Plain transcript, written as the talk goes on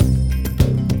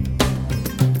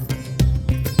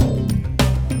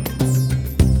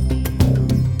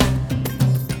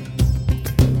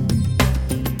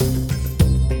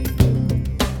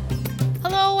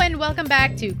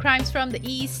to Crimes from the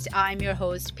East. I'm your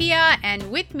host, Pia, and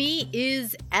with me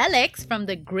is Alex from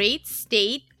the great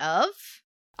state of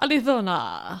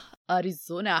Arizona.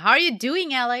 How are you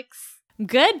doing, Alex?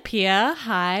 Good, Pia.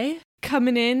 Hi.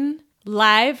 Coming in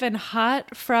live and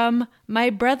hot from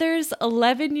my brother's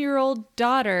 11-year-old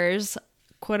daughter's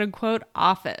quote-unquote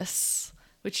office,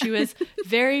 which she was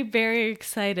very, very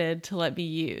excited to let me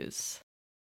use.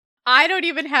 I don't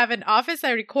even have an office.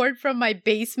 I record from my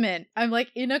basement. I'm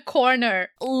like in a corner.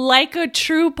 Like a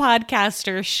true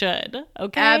podcaster should,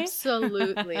 okay?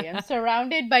 Absolutely. I'm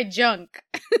surrounded by junk.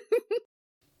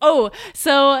 Oh,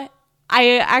 so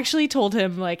I actually told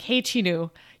him, like, hey,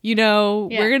 Chinu,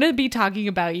 we're going to be talking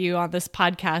about you on this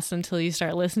podcast until you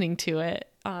start listening to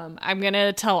it. I'm going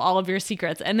to tell all of your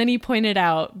secrets. And then he pointed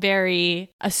out very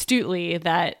astutely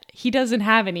that he doesn't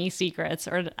have any secrets,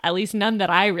 or at least none that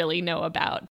I really know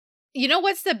about. You know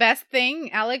what's the best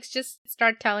thing, Alex? Just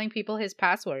start telling people his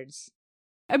passwords.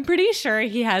 I'm pretty sure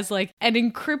he has like an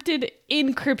encrypted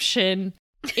encryption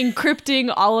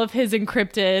encrypting all of his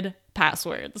encrypted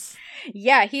passwords.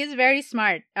 Yeah, he is very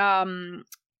smart. I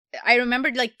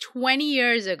remembered like 20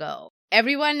 years ago,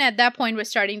 everyone at that point was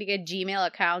starting to get Gmail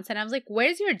accounts. And I was like,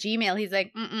 where's your Gmail? He's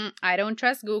like, I don't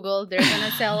trust Google. They're going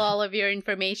to sell all of your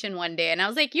information one day. And I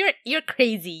was like, you're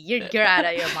crazy. You're out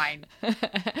of your mind.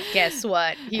 Guess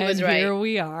what? He was right. Here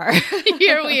we are.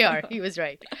 Here we are. He was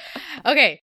right.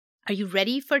 Okay. Are you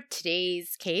ready for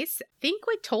today's case? I think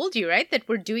we told you, right, that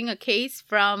we're doing a case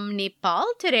from Nepal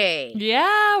today.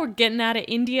 Yeah, we're getting out of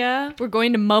India. We're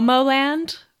going to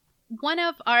Momoland. One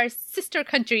of our sister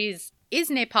countries is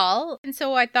Nepal. And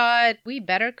so I thought we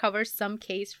better cover some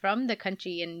case from the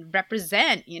country and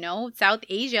represent, South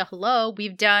Asia. Hello.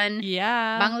 We've done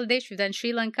Bangladesh. We've done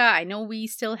Sri Lanka. I know we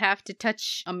still have to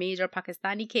touch a major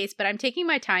Pakistani case, but I'm taking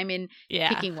my time in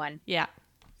picking one. Yeah.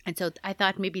 And so I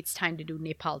thought maybe it's time to do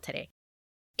Nepal today.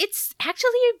 It's actually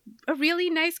a really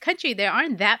nice country. There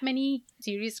aren't that many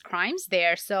serious crimes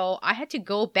there. So I had to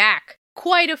go back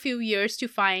quite a few years to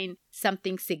find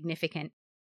something significant.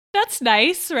 That's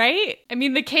nice, right? I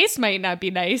mean, the case might not be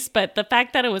nice, but the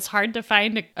fact that it was hard to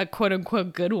find a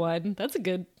quote-unquote good one, that's a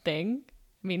good thing.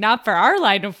 I mean, not for our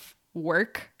line of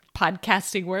work,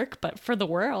 podcasting work, but for the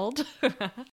world.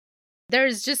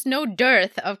 There's just no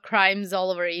dearth of crimes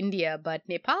all over India, but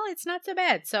Nepal, it's not so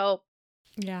bad. So,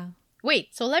 yeah.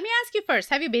 Wait, so let me ask you first.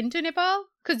 Have you been to Nepal?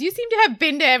 Because you seem to have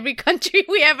been to every country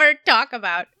we ever talk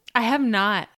about. I have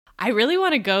not. I really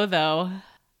want to go, though.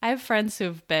 I have friends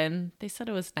who've been. They said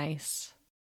it was nice.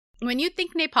 When you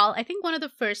think Nepal, I think one of the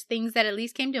first things that at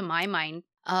least came to my mind,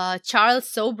 Charles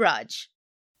Sobraj.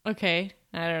 Okay,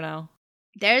 I don't know.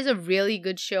 There's a really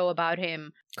good show about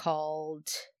him called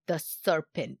The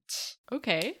Serpent.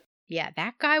 Okay. Yeah,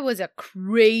 that guy was a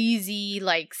crazy,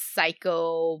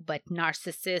 psycho, but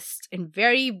narcissist and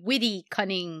very witty,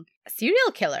 cunning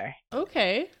serial killer.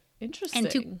 Okay, interesting.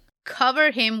 And to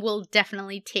cover him will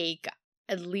definitely take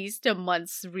at least a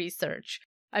month's research.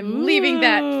 I'm leaving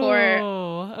that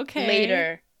for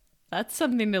later. That's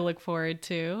something to look forward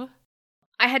to.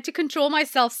 I had to control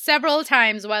myself several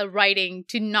times while writing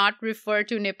to not refer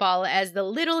to Nepal as the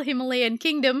Little Himalayan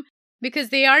Kingdom because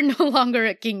they are no longer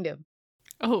a kingdom.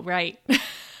 Oh, right.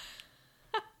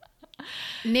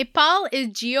 Nepal is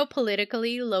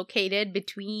geopolitically located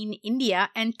between India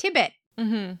and Tibet.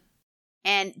 Mm-hmm.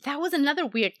 And that was another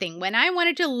weird thing. When I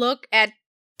wanted to look at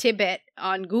Tibet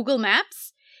on Google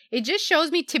Maps, it just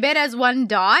shows me Tibet as one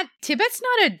dot. Tibet's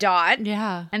not a dot.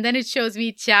 Yeah. And then it shows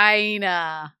me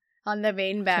China on the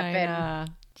main map.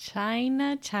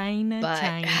 China.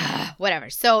 Whatever.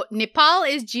 So Nepal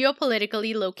is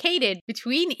geopolitically located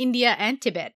between India and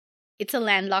Tibet. It's a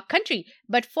landlocked country.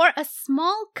 But for a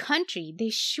small country, they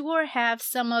sure have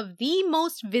some of the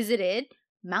most visited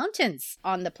mountains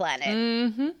on the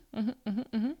planet.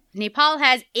 Nepal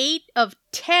has 8 of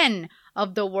 10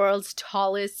 of the world's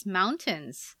tallest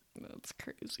mountains. That's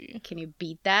crazy. Can you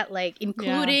beat that?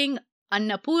 Including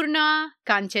Annapurna,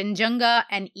 Kanchenjunga,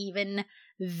 and even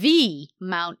the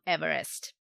Mount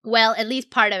Everest. Well, at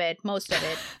least part of it, most of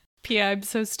it. Pia, I'm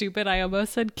so stupid. I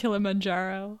almost said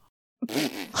Kilimanjaro.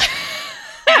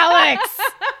 Alex!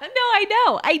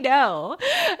 No, I know.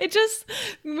 It just,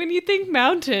 when you think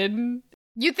mountain...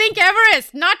 You think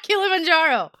Everest, not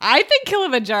Kilimanjaro. I think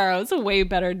Kilimanjaro is a way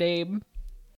better name.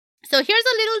 So here's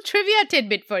a little trivia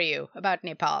tidbit for you about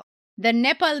Nepal. The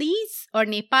Nepalese or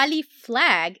Nepali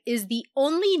flag is the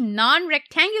only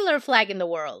non-rectangular flag in the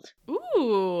world.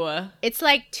 Ooh. It's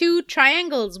like 2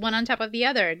 triangles, one on top of the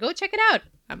other. Go check it out.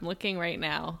 I'm looking right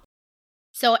now.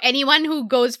 So anyone who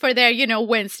goes for their,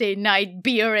 Wednesday night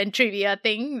beer and trivia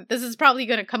thing, this is probably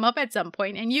going to come up at some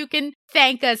point, and you can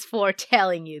thank us for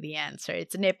telling you the answer.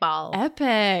 It's Nepal.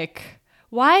 Epic.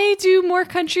 Why do more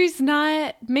countries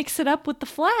not mix it up with the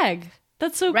flag?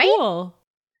 That's so cool.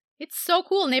 It's so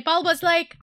cool. Nepal was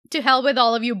like, to hell with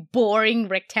all of you boring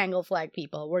rectangle flag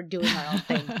people. We're doing our own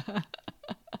thing.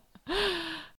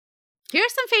 Here are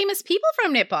some famous people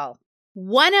from Nepal.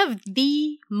 One of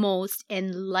the most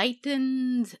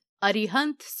enlightened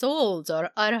Arihant souls or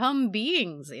Arham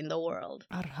beings in the world.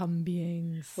 Arham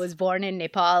beings. Was born in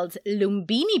Nepal's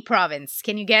Lumbini province.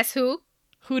 Can you guess who?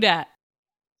 Who dat?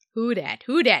 Who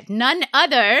dat? None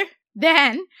other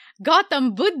than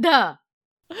Gautam Buddha.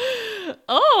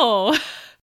 Oh!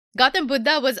 Gautam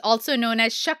Buddha was also known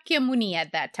as Shakyamuni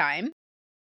at that time.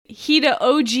 He the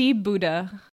OG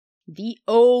Buddha. The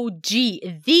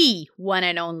OG, the one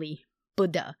and only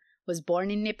Buddha, was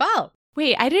born in Nepal.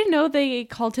 Wait, I didn't know they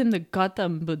called him the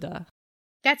Gautam Buddha.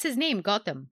 That's his name,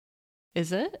 Gautam.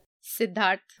 Is it?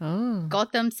 Siddharth. Oh.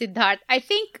 Gautam Siddharth. I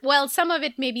think, well, some of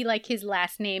it may be like his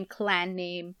last name, clan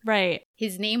name. Right.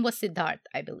 His name was Siddharth,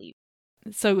 I believe.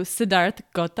 So Siddharth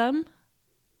Gautam?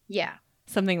 Yeah.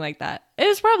 Something like that. It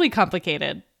was probably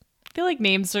complicated. I feel like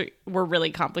names were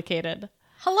really complicated.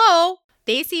 Hello?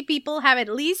 Desi people have at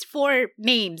least 4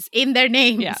 names in their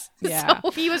names. Yeah. So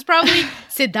he was probably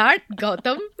Siddharth,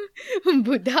 Gautam,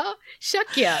 Buddha,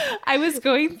 Shakya. I was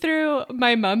going through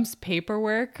my mom's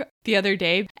paperwork the other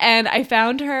day and I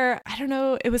found her, I don't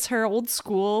know, it was her old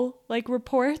school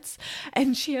reports,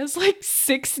 and she has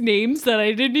 6 names that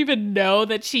I didn't even know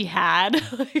that she had.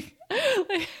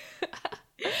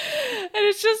 And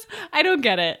it's just, I don't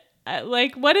get it.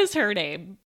 What is her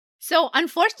name? So,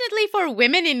 unfortunately for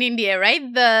women in India, right,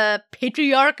 the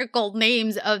patriarchal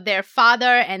names of their father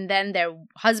and then their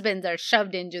husbands are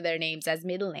shoved into their names as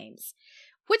middle names,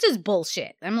 which is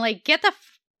bullshit. I'm like, get the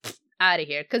out of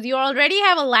here, because you already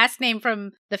have a last name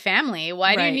from the family.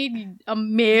 Why do you need a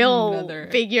male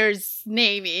figure's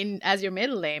name as your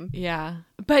middle name? Yeah.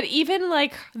 But even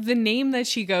the name that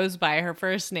she goes by, her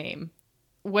first name,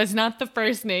 was not the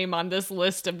first name on this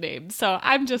list of names. So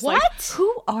I'm just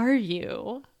who are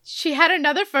you? She had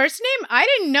another first name? I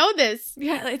didn't know this.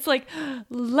 Yeah, it's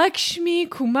Lakshmi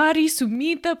Kumari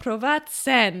Sumita Pravat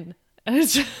Sen. And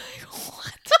it's just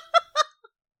what?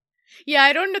 Yeah,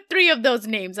 I don't know 3 of those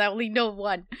names. I only know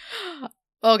 1.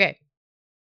 Okay.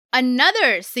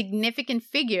 Another significant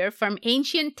figure from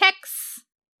ancient texts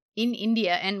in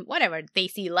India and whatever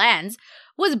Desi lands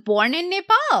was born in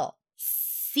Nepal.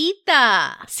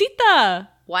 Sita,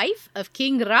 wife of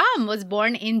King Ram, was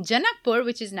born in Janakpur,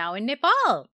 which is now in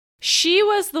Nepal. She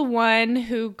was the one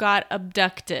who got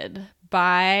abducted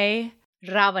by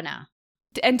Ravana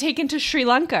and taken to Sri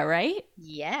Lanka, right?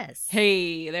 Yes.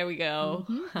 Hey, there we go.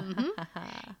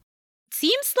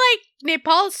 Seems like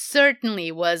Nepal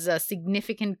certainly was a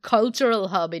significant cultural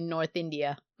hub in North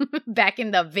India back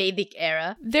in the Vedic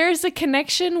era. There's a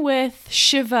connection with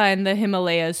Shiva in the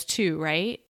Himalayas too,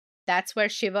 right? That's where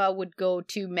Shiva would go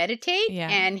to meditate, yeah.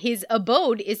 And his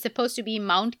abode is supposed to be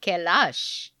Mount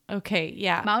Kailash. Okay,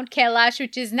 yeah. Mount Kailash,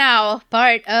 which is now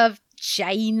part of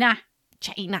China.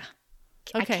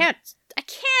 Okay. I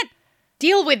can't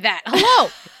deal with that. Hello.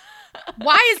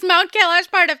 Why is Mount Kailash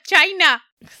part of China?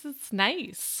 Because it's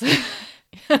nice.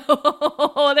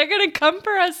 Oh, they're going to come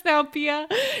for us now, Pia.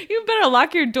 You better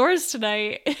lock your doors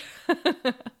tonight.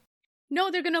 No,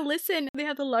 they're going to listen. They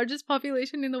have the largest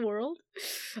population in the world.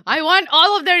 I want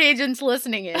all of their agents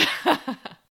listening in.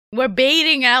 We're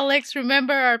baiting Alex.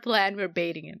 Remember our plan. We're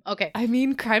baiting him. Okay. I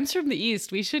mean, Crimes from the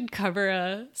East. We should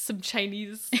cover some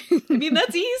Chinese. I mean,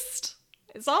 that's East.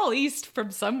 It's all East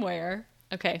from somewhere.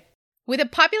 Okay. With a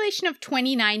population of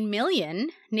 29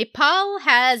 million, Nepal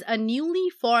has a newly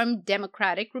formed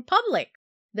democratic republic.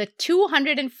 The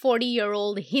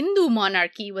 240-year-old Hindu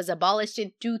monarchy was abolished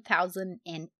in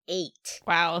 2008.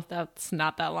 Wow, that's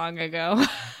not that long ago.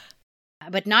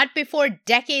 But not before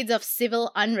decades of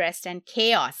civil unrest and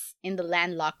chaos in the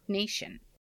landlocked nation.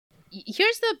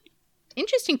 Here's the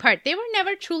interesting part. They were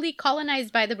never truly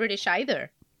colonized by the British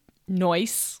either.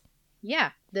 Nice.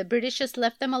 Yeah, the British just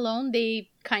left them alone. They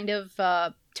kind of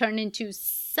turned into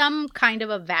some kind of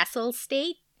a vassal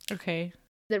state. Okay.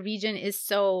 The region is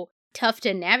so tough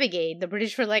to navigate. The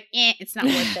British were like, it's not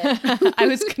worth it. I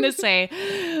was going to say,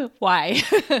 why?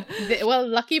 Well,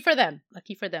 lucky for them.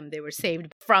 Lucky for them. They were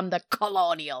saved from the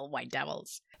colonial white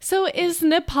devils. So is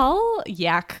Nepal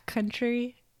yak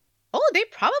country? Oh, they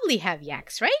probably have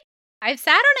yaks, right? I've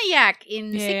sat on a yak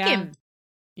in Sikkim.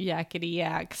 Yakety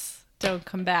yaks. Don't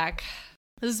come back.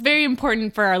 This is very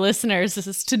important for our listeners,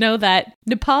 is to know that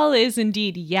Nepal is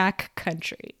indeed yak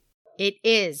country. It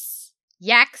is.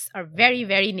 Yaks are very,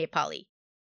 very Nepali.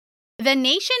 The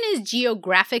nation is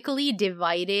geographically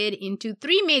divided into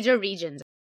 3 major regions.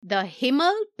 The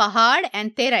Himal, Pahad,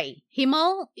 and Terai.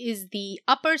 Himal is the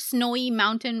upper snowy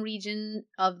mountain region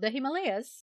of the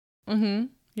Himalayas.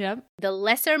 Mm-hmm. Yep. The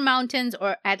lesser mountains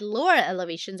or at lower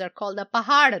elevations are called the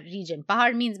Pahad region.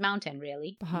 Pahad means mountain,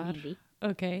 really. Pahad.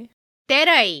 Okay.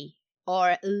 Terai,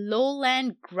 or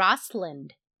lowland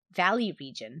grassland valley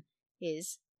region,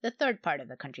 is the third part of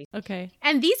the country. Okay.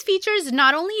 And these features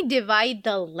not only divide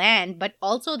the land, but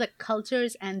also the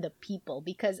cultures and the people,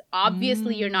 because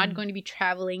obviously you're not going to be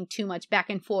traveling too much back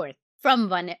and forth from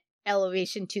one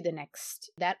elevation to the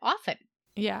next that often.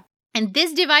 Yeah. And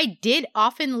this divide did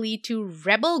often lead to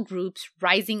rebel groups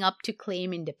rising up to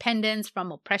claim independence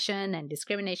from oppression and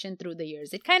discrimination through the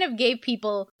years. It kind of gave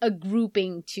people a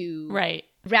grouping to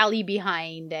rally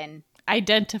behind and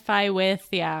identify with,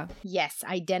 yeah. Yes,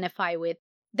 identify with.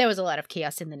 There was a lot of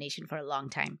chaos in the nation for a long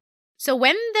time. So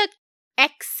when the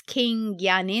ex-king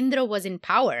Gyanendra was in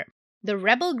power, the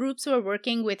rebel groups were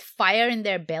working with fire in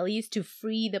their bellies to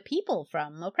free the people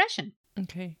from oppression.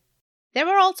 Okay. There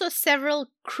were also several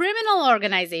criminal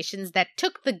organizations that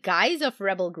took the guise of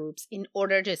rebel groups in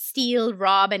order to steal,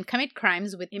 rob, and commit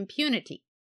crimes with impunity.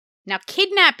 Now,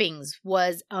 kidnappings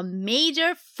was a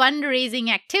major fundraising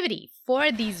activity for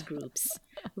these groups,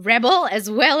 rebel as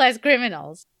well as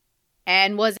criminals,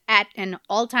 and was at an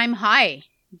all-time high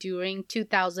during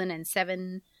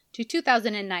 2007 to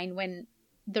 2009 when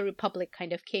the Republic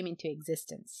kind of came into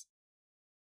existence.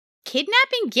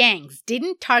 Kidnapping gangs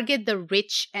didn't target the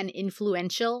rich and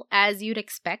influential as you'd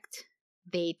expect.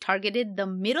 They targeted the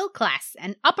middle class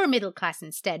and upper middle class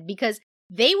instead because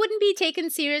they wouldn't be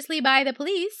taken seriously by the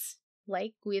police,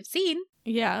 like we've seen.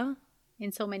 Yeah.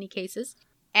 In so many cases.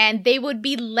 And they would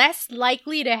be less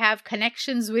likely to have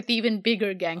connections with even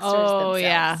bigger gangsters themselves.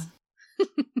 Yeah.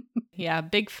 Yeah,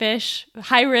 big fish,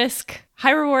 high risk,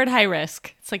 high reward, high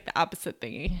risk. It's like the opposite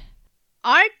thingy.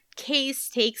 Our case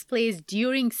takes place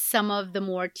during some of the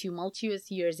more tumultuous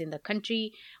years in the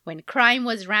country when crime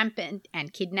was rampant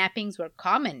and kidnappings were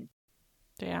common.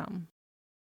 Damn.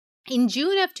 In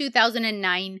June of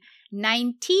 2009,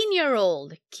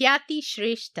 19-year-old Khyati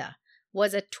Shrestha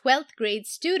was a 12th grade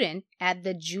student at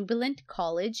the Jubilant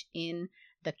College in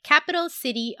the capital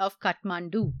city of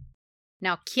Kathmandu.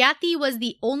 Now, Khyati was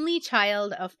the only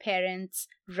child of parents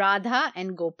Radha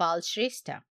and Gopal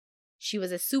Shrestha. She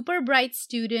was a super bright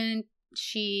student.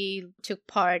 She took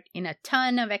part in a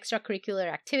ton of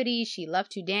extracurricular activities. She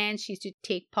loved to dance. She used to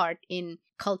take part in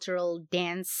cultural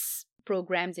dance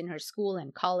programs in her school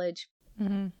and college.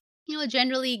 Mm-hmm. You know,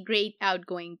 generally great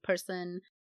outgoing person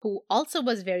who also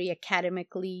was very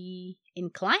academically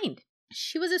inclined.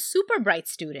 She was a super bright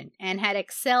student and had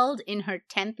excelled in her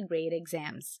 10th grade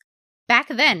exams. Back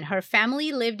then, her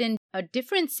family lived in a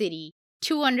different city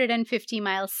 250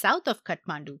 miles south of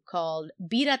Kathmandu called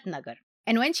Biratnagar.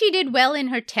 And when she did well in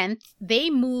her 10th, they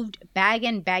moved bag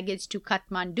and baggage to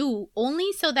Kathmandu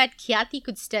only so that Khyati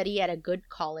could study at a good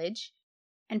college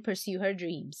and pursue her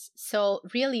dreams. So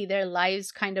really, their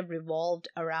lives kind of revolved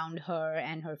around her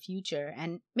and her future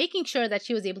and making sure that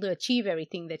she was able to achieve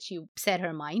everything that she set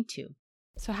her mind to.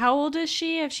 So how old is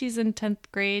she if she's in 10th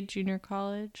grade, junior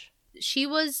college? She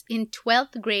was in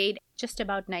 12th grade, just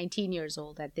about 19 years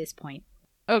old at this point.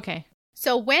 Okay.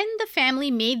 So when the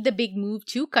family made the big move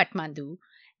to Kathmandu,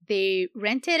 they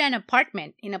rented an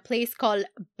apartment in a place called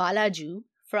Balaju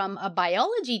from a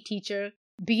biology teacher,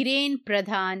 Biren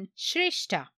Pradhan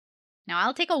Shrestha. Now,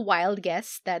 I'll take a wild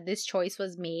guess that this choice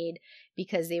was made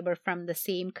because they were from the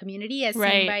same community as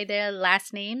seen by their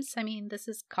last names. I mean, this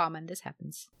is common. This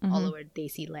happens all over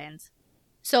Desi lands.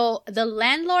 So the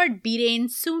landlord, Biren,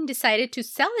 soon decided to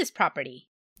sell his property.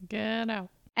 Get out.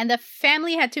 And the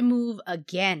family had to move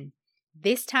again.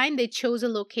 This time, they chose a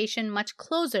location much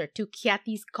closer to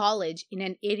Khyati's college in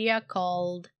an area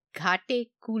called Ghate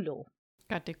Kulo.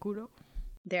 Ghate Kulo.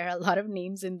 There are a lot of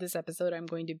names in this episode I'm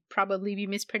going to probably be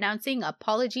mispronouncing.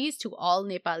 Apologies to all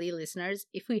Nepali listeners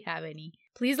if we have any.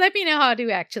 Please let me know how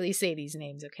to actually say these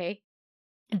names, okay?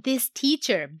 This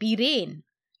teacher, Biren,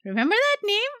 remember that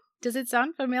name? Does it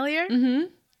sound familiar? Mm-hmm.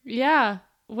 Yeah.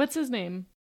 What's his name?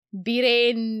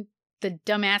 Biren, the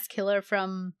dumbass killer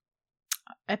from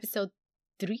episode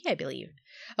 3, I believe.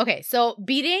 Okay, so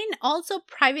Biren also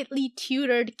privately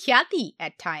tutored Khyati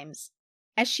at times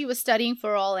as she was studying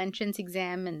for all entrance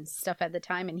exam and stuff at the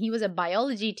time. And he was a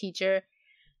biology teacher.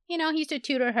 You know, he used to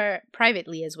tutor her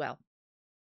privately as well.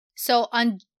 So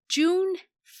on June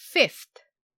 5th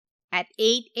at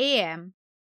 8 a.m.,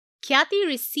 Khyati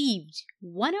received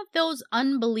one of those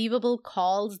unbelievable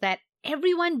calls that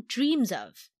everyone dreams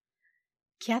of.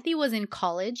 Kathy was in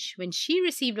college when she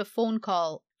received a phone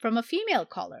call from a female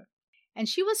caller. And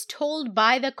she was told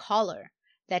by the caller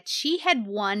that she had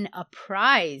won a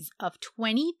prize of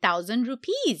 20,000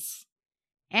 rupees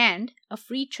and a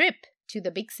free trip to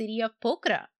the big city of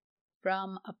Pokhara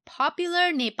from a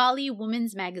popular Nepali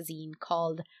women's magazine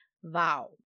called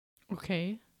Wow.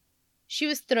 Okay. She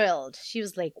was thrilled. She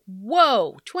was like,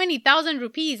 whoa, 20,000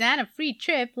 rupees and a free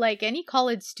trip. Like any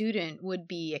college student would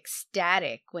be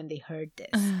ecstatic when they heard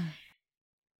this.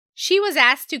 She was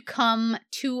asked to come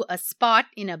to a spot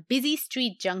in a busy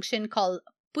street junction called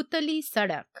Putali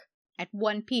Sadak at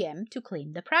 1 p.m. to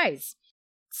claim the prize.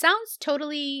 Sounds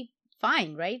totally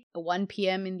fine, right? 1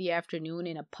 p.m. in the afternoon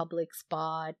in a public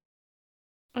spot.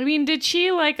 I mean, did she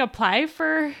apply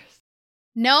for...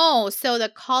 No, so the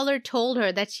caller told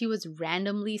her that she was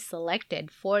randomly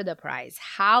selected for the prize.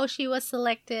 How she was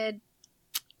selected,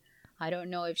 I don't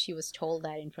know if she was told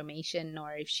that information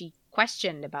or if she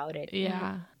questioned about it.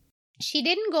 Yeah. She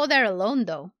didn't go there alone,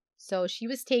 though. So she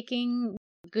was taking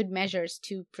good measures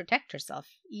to protect herself,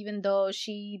 even though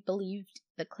she believed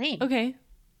the claim. Okay.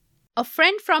 A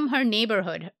friend from her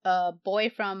neighborhood, a boy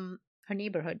from her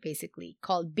neighborhood, basically,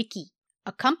 called Bicky,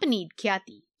 accompanied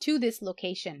Kyati to this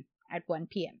location at 1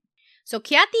 p.m. So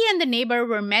Kyati and the neighbor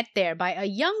were met there by a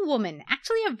young woman,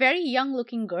 actually a very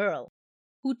young-looking girl,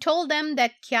 who told them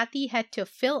that Kyati had to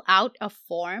fill out a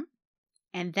form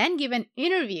and then give an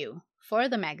interview for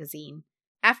the magazine,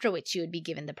 after which she would be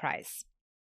given the prize.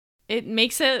 It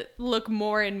makes it look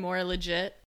more and more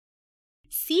legit.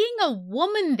 Seeing a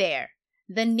woman there,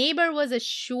 the neighbor was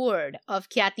assured of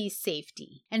Kyati's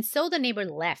safety, and so the neighbor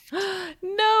left.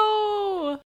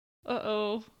 No!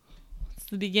 Uh-oh. It's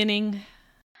the beginning.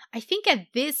 I think at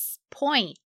this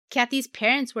point, Kyati's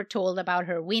parents were told about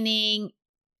her winning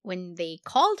when they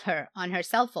called her on her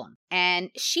cell phone.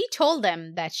 And she told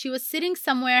them that she was sitting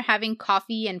somewhere having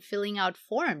coffee and filling out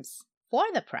forms for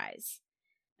the prize.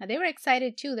 Now, they were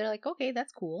excited too. They're like, okay,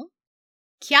 that's cool.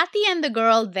 Kyati and the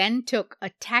girl then took a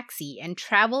taxi and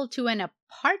traveled to an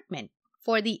apartment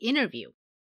for the interview.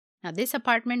 Now, this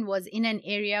apartment was in an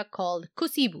area called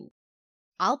Kusibu.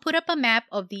 I'll put up a map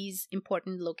of these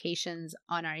important locations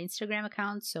on our Instagram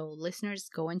account, so listeners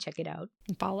go and check it out.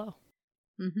 Follow.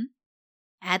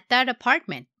 At that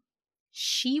apartment,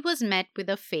 she was met with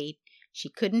a fate she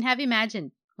couldn't have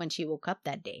imagined when she woke up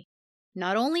that day.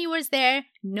 Not only was there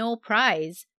no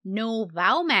prize, no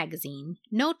Wow magazine,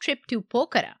 no trip to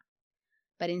Pokhara,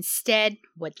 but instead,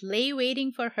 what lay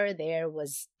waiting for her there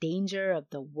was danger of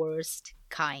the worst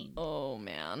kind. Oh,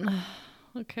 man.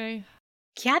 Okay.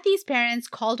 Kyati's parents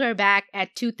called her back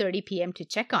at 2:30 p.m. to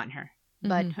check on her,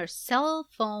 but her cell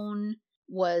phone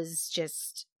was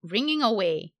just ringing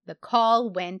away. The call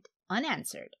went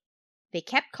unanswered. They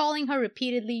kept calling her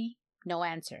repeatedly, no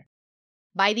answer.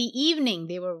 By the evening,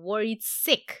 they were worried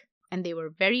sick and they were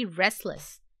very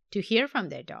restless to hear from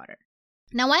their daughter.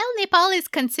 Now, while Nepal is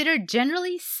considered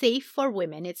generally safe for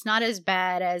women, it's not as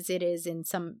bad as it is in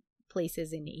some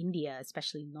places in India,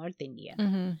 especially North India.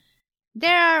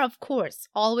 There are, of course,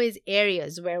 always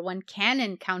areas where one can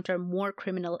encounter more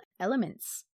criminal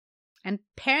elements. And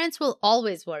parents will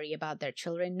always worry about their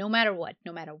children, no matter what,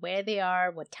 no matter where they are,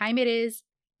 what time it is.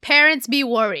 Parents be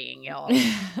worrying, y'all.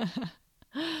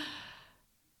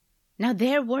 Now,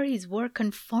 their worries were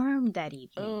confirmed that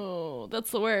evening. Oh,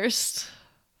 that's the worst.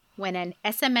 When an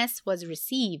SMS was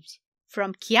received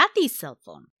from Kyati's cell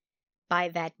phone by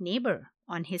that neighbor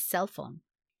on his cell phone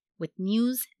with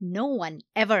news no one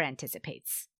ever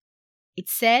anticipates. It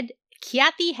said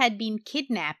Kyati had been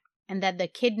kidnapped and that the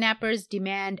kidnappers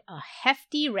demand a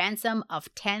hefty ransom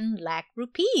of 10 lakh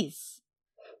rupees.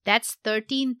 That's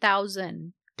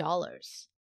 $13,000.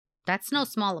 That's no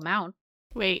small amount.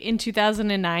 Wait, in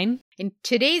 2009? In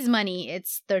today's money,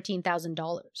 it's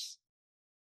 $13,000.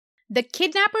 The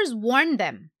kidnappers warned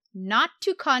them not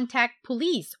to contact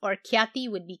police or Kyati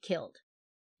would be killed.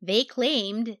 They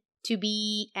claimed to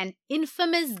be an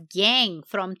infamous gang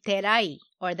from Terai,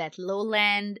 or that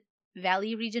lowland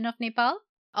valley region of Nepal.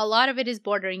 A lot of it is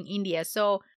bordering India,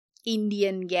 so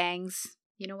Indian gangs,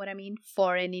 you know what I mean?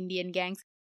 Foreign Indian gangs.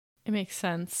 It makes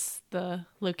sense, the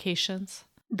locations.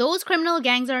 Those criminal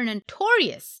gangs are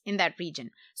notorious in that region.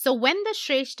 So when the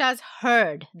Shreshtas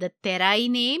heard the Terai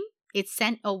name, it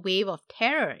sent a wave of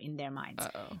terror in their minds.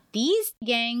 These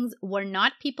gangs were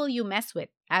not people you mess with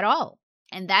at all.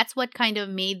 And that's what kind of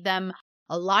made them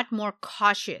a lot more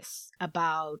cautious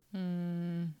about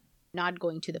not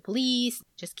going to the police,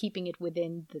 just keeping it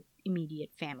within the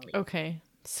immediate family. Okay.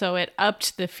 So it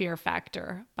upped the fear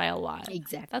factor by a lot.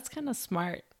 Exactly. That's kind of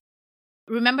smart.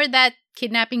 Remember that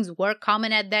kidnappings were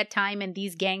common at that time and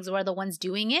these gangs were the ones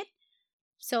doing it?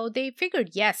 So they figured,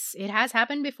 yes, it has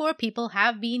happened before. People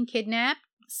have been kidnapped.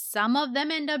 Some of them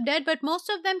end up dead, but most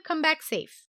of them come back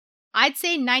safe. I'd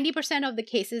say 90% of the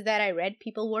cases that I read,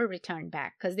 people were returned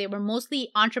back because they were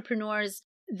mostly entrepreneurs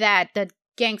that the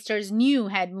gangsters knew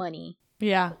had money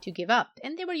to give up,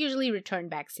 and they were usually returned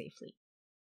back safely.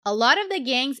 A lot of the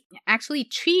gangs actually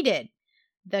treated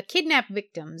the kidnapped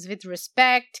victims with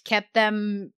respect, kept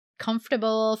them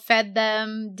comfortable, fed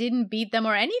them, didn't beat them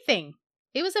or anything.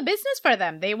 It was a business for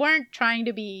them. They weren't trying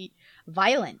to be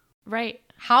violent. Right.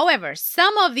 However,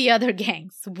 some of the other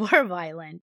gangs were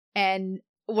violent and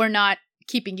were not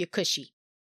keeping you cushy.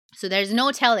 So there's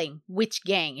no telling which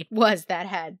gang it was that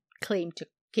had claimed to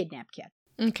kidnap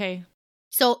Kyati. Okay.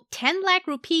 So 10 lakh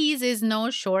rupees is no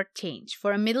short change.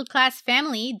 For a middle-class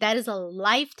family, that is a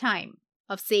lifetime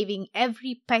of saving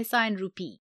every paisa and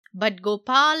rupee. But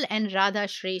Gopal and Radha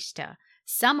Shrestha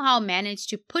somehow managed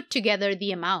to put together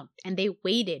the amount, and they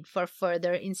waited for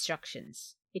further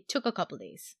instructions. It took a couple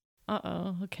days.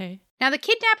 Okay. Now, the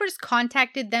kidnappers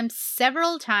contacted them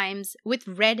several times with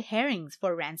red herrings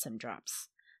for ransom drops,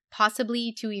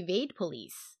 possibly to evade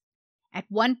police. At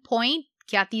one point,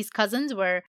 Kyati's cousins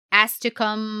were asked to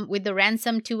come with the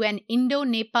ransom to an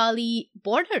Indo-Nepali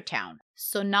border town,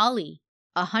 Sonali,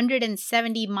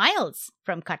 170 miles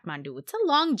from Kathmandu. It's a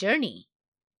long journey.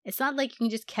 It's not like you can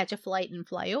just catch a flight and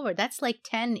fly over. That's like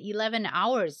 10, 11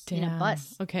 hours in a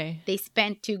bus. Okay. They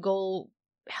spent to go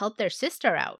help their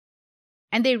sister out.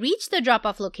 And they reached the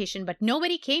drop-off location, but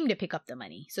nobody came to pick up the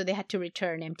money. So they had to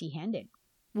return empty-handed.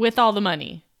 With all the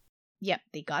money? Yep,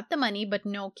 they got the money, but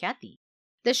no Kyati.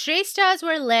 The Shrestha's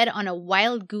were led on a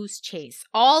wild goose chase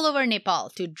all over Nepal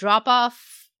to drop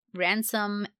off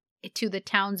ransom to the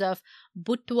towns of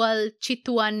Butwal,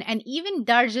 Chitwan, and even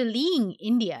Darjeeling,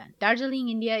 India. Darjeeling,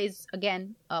 India is,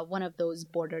 again, one of those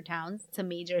border towns. It's a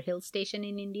major hill station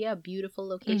in India, a beautiful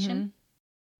location. Mm-hmm.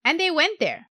 And they went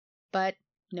there, but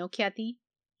no Kyati,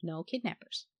 no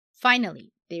kidnappers.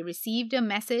 Finally, they received a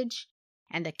message,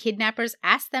 and the kidnappers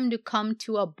asked them to come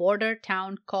to a border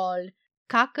town called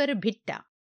Kakarbhitta,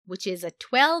 which is a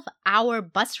 12-hour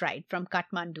bus ride from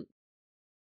Kathmandu.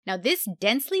 Now, this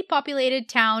densely populated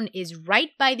town is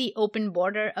right by the open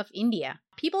border of India.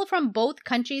 People from both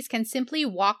countries can simply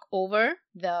walk over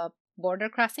the border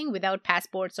crossing without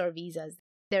passports or visas.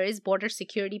 There is border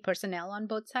security personnel on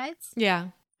both sides. Yeah.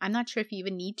 I'm not sure if you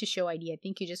even need to show ID. I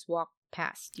think you just walk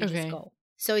past. You just go.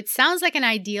 So it sounds like an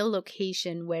ideal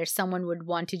location where someone would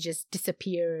want to just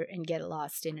disappear and get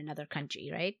lost in another country,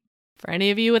 right? For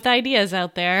any of you with ideas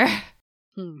out there.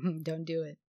 Don't do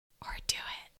it. Or do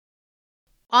it.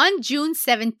 On June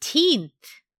 17th,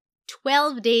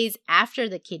 12 days after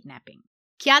the kidnapping,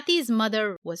 Kyati's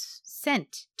mother was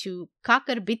sent to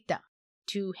Kakarbhitta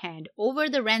to hand over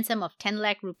the ransom of 10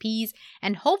 lakh rupees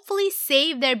and hopefully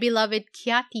save their beloved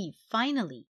Kyati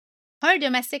finally. Her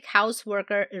domestic house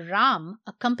worker Ram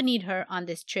accompanied her on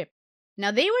this trip.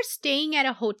 Now, they were staying at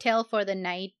a hotel for the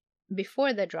night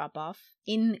before the drop-off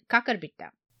in Kakarbhitta.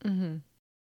 Mm-hmm.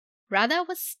 Radha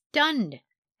was stunned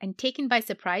and taken by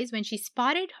surprise when she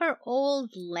spotted her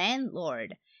old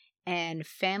landlord and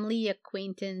family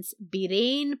acquaintance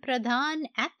Biren Pradhan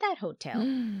at that hotel.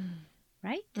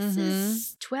 Right? This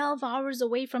is 12 hours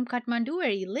away from Kathmandu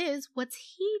where he lives.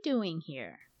 What's he doing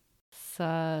here?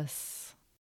 Sus.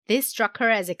 This struck her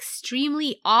as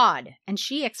extremely odd, and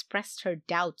she expressed her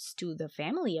doubts to the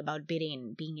family about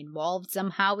Biren being involved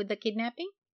somehow with the kidnapping.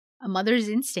 A mother's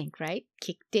instinct, right?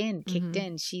 Kicked in.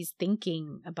 She's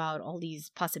thinking about all these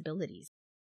possibilities.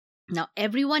 Now,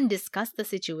 everyone discussed the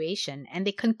situation, and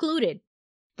they concluded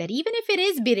that even if it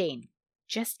is Biren,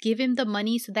 just give him the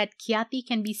money so that Kyati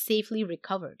can be safely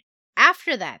recovered.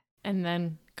 After that, and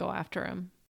then go after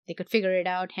him. They could figure it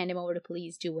out, hand him over to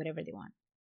police, do whatever they want.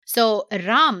 So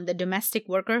Ram, the domestic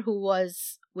worker who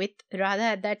was with Radha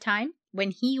at that time,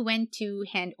 when he went to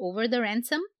hand over the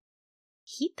ransom,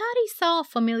 he thought he saw a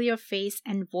familiar face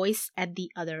and voice at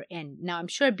the other end. Now, I'm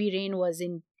sure Biren was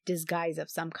in disguise of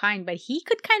some kind, but he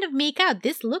could kind of make out,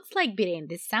 this looks like Biren,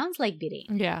 this sounds like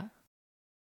Biren. Yeah.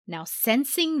 Now,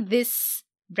 sensing this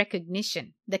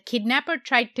recognition, the kidnapper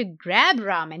tried to grab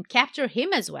Ram and capture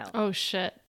him as well. Oh,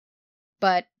 shit.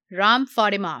 But Ram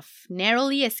fought him off,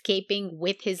 narrowly escaping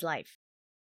with his life.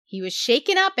 He was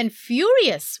shaken up and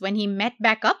furious when he met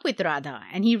back up with Radha,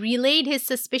 and he relayed his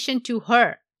suspicion to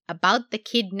her about the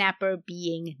kidnapper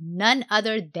being none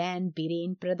other than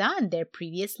Biren Pradhan, their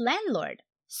previous landlord.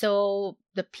 So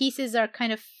the pieces are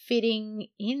kind of fitting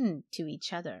into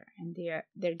each other, and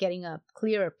they're getting a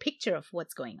clearer picture of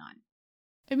what's going on.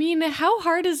 I mean, how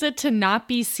hard is it to not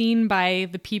be seen by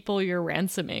the people you're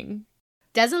ransoming?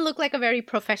 Doesn't look like a very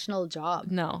professional job.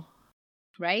 No.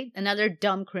 right? Another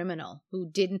dumb criminal who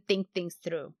didn't think things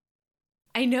through.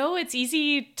 I know it's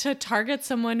easy to target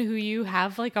someone who you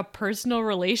have like a personal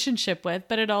relationship with,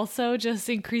 but it also just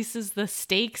increases the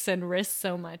stakes and risks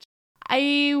so much.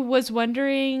 I was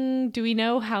wondering, do we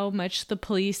know how much the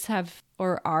police have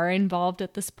or are involved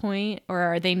at this point? Or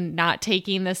are they not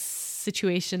taking this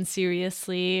situation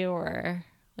seriously? Or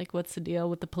like, what's the deal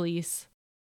with the police?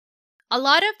 A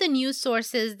lot of the news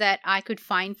sources that I could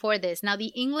find for this, now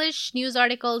the English news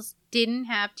articles didn't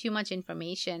have too much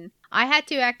information. I had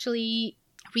to actually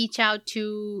reach out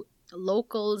to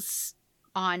locals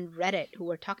on Reddit who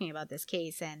were talking about this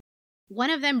case, and one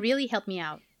of them really helped me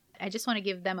out. I just want to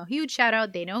give them a huge shout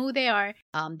out. They know who they are.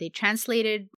 They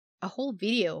translated a whole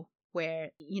video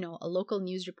where, a local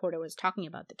news reporter was talking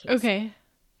about the case. Okay.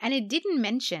 And it didn't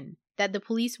mention that the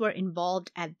police were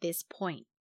involved at this point.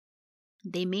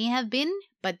 They may have been,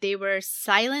 but they were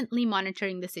silently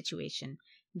monitoring the situation.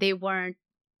 They weren't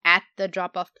at the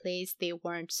drop-off place. They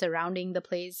weren't surrounding the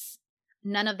place.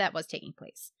 None of that was taking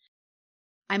place.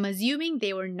 I'm assuming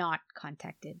they were not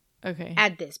contacted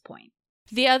at this point.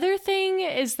 The other thing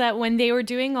is that when they were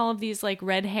doing all of these like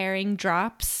red herring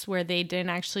drops where they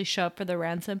didn't actually show up for the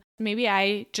ransom, maybe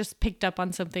I just picked up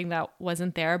on something that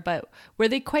wasn't there, but were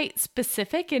they quite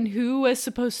specific in who was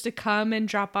supposed to come and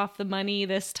drop off the money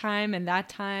this time and that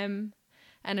time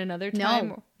and another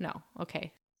time? No.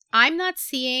 Okay. I'm not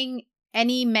seeing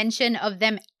any mention of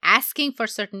them asking for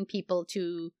certain people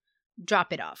to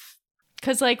drop it off.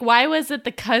 Because like, why was it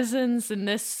the cousins in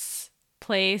this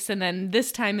place and then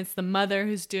this time it's the mother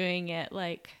who's doing it?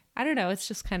 Like, I don't know, it's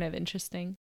just kind of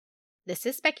interesting. This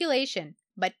is speculation,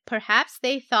 but perhaps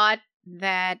they thought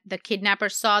that the kidnapper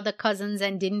saw the cousins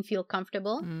and didn't feel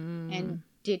comfortable and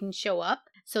didn't show up,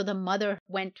 so the mother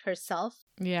went herself.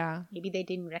 Yeah. Maybe they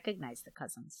didn't recognize the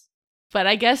cousins. But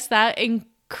I guess that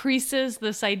increases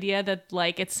this idea that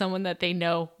like it's someone that they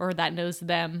know or that knows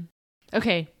them.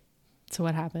 Okay, so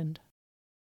what happened?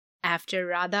 After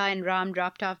Radha and Ram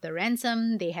dropped off the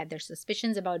ransom, they had their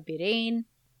suspicions about Biren.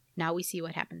 Now we see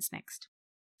what happens next.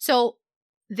 So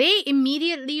they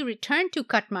immediately returned to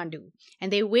Kathmandu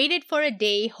and they waited for a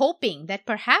day hoping that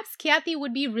perhaps Khyati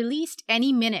would be released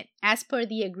any minute as per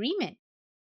the agreement.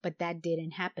 But that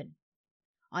didn't happen.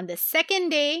 On the second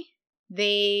day,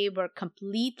 they were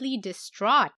completely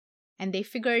distraught and they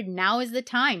figured now is the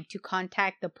time to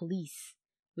contact the police.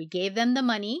 We gave them the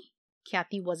money.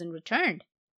 Khyati wasn't returned.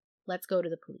 Let's go to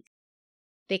the police.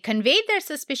 They conveyed their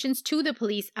suspicions to the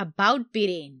police about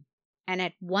Biren, and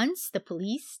at once the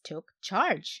police took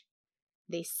charge.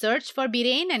 They searched for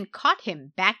Biren and caught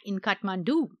him back in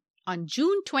Kathmandu on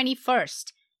June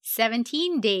 21st,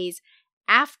 17 days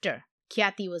after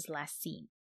Khyati was last seen.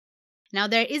 Now,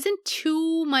 there isn't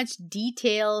too much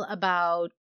detail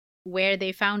about where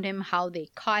they found him, how they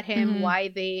caught him, why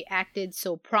they acted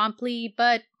so promptly,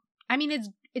 but I mean,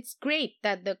 it's great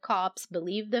that the cops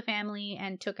believed the family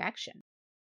and took action.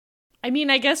 I mean,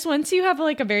 I guess once you have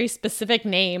like a very specific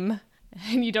name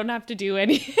and you don't have to do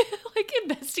any like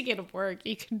investigative work,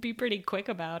 you can be pretty quick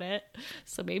about it.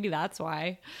 So maybe that's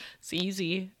why it's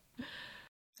easy.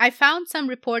 I found some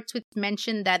reports which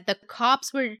mentioned that the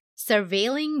cops were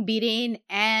surveilling Biren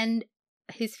and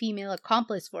his female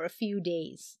accomplice for a few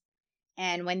days.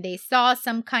 And when they saw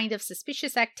some kind of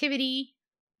suspicious activity,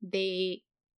 they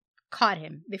caught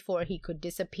him before he could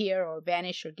disappear or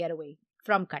vanish or get away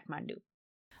from Kathmandu.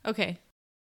 Okay.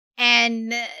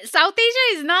 And South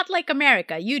Asia is not like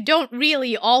America. You don't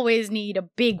really always need a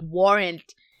big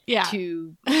warrant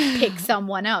to pick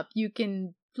someone up. You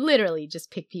can literally just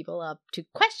pick people up to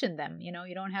question them. You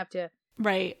don't have to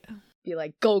be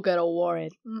like, go get a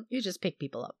warrant. You just pick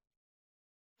people up.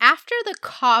 After the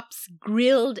cops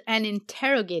grilled and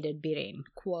interrogated Biren,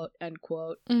 quote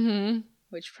unquote,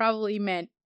 which probably meant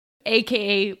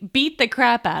AKA beat the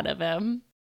crap out of him,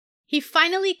 he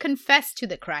finally confessed to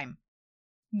the crime.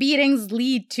 Beatings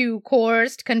lead to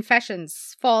coerced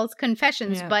confessions, false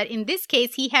confessions, but in this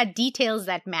case, he had details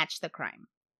that match the crime.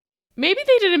 Maybe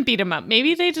they didn't beat him up.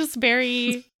 Maybe they just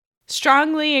very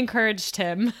strongly encouraged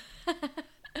him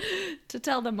to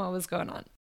tell them what was going on.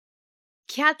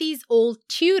 Khyati's old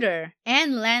tutor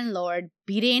and landlord,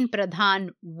 Biren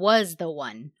Pradhan, was the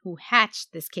one who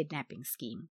hatched this kidnapping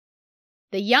scheme.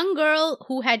 The young girl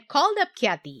who had called up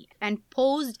Khyati and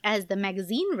posed as the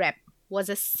magazine rep was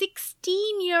a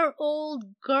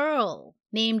 16-year-old girl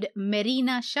named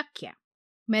Marina Shakya.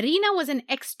 Marina was an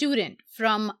ex-student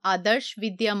from Adarsh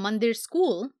Vidya Mandir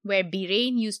school where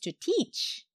Biren used to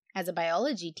teach as a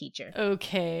biology teacher.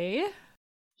 Okay.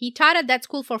 He taught at that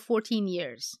school for 14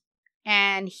 years.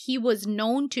 And he was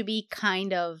known to be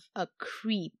kind of a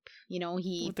creep. You know,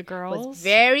 he With the girls? was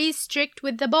very strict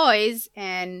with the boys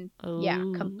and,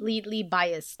 Ooh. completely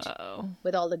biased Uh-oh.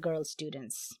 with all the girl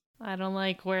students. I don't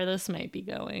like where this might be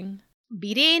going.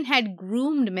 Biren had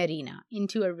groomed Marina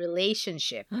into a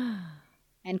relationship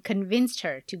and convinced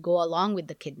her to go along with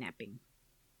the kidnapping.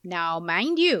 Now,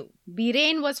 mind you,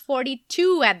 Biren was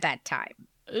 42 at that time.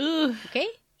 Ugh. Okay?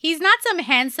 He's not some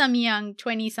handsome young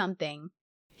 20-something.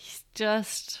 He's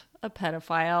just a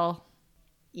pedophile.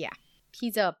 Yeah,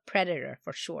 he's a predator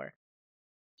for sure.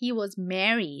 He was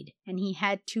married and he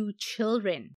had 2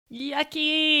 children.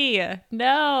 Yucky!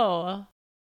 No!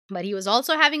 But he was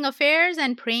also having affairs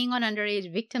and preying on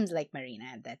underage victims like Marina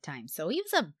at that time. So he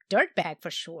was a dirtbag for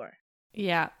sure.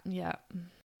 Yeah.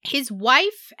 His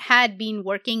wife had been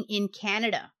working in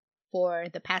Canada for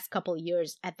the past couple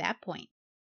years at that point.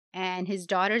 And his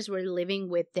daughters were living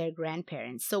with their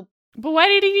grandparents. So, But why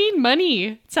did he need money?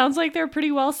 It sounds like they're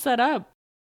pretty well set up.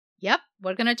 yep,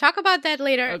 we're going to talk about that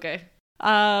later. Okay.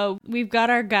 We've got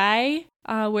our guy.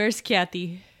 Where's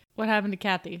Kathy? What happened to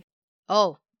Kathy?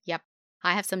 Oh, yep.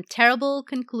 I have some terrible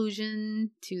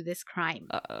conclusion to this crime.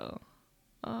 Uh-oh.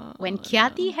 When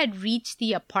Kyati had reached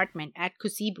the apartment at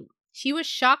Kusibu, she was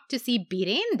shocked to see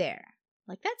Biren there.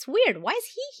 Like, that's weird. Why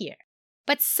is he here?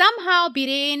 But somehow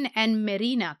Biren and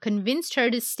Marina convinced her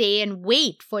to stay and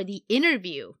wait for the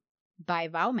interview by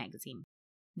Wow magazine.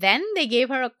 Then they gave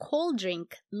her a cold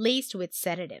drink laced with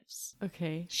sedatives.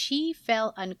 Okay. She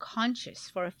fell unconscious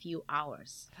for a few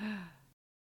hours.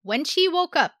 When she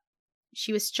woke up,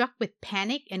 she was struck with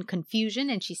panic and confusion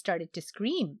and she started to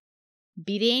scream.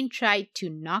 Biren tried to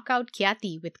knock out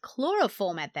Kyati with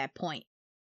chloroform at that point.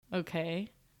 Okay.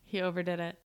 He overdid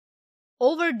it.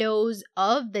 Overdose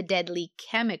of the deadly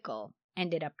chemical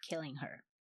ended up killing her.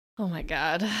 Oh my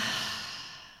god.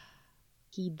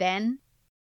 He then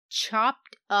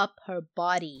chopped up her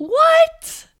body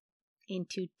What?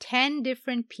 into 10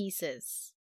 different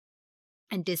pieces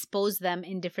and disposed them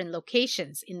in different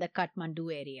locations in the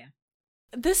Kathmandu area.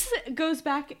 This goes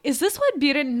back. Is this what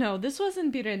Biren? No, this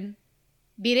wasn't Biren.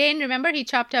 Biren, remember, he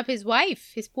chopped up his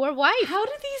wife, his poor wife. How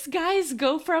do these guys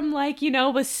go from, like, you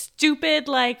know, a stupid,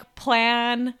 like,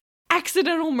 plan,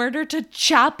 accidental murder to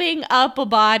chopping up a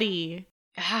body?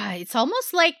 It's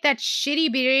almost like that shitty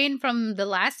Biren from the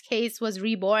last case was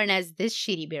reborn as this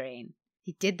shitty Biren.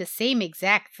 He did the same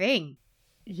exact thing.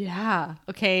 Yeah.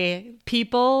 Okay,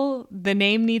 people, the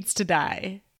name needs to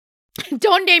die.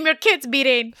 Don't name your kids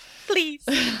Biren, please.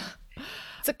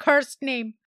 It's a cursed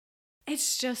name.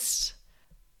 It's just...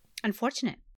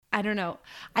 Unfortunate. I don't know.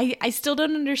 I still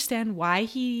don't understand why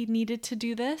he needed to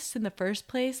do this in the first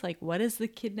place. Like, what is the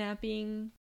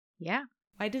kidnapping? Yeah.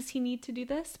 Why does he need to do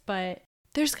this? But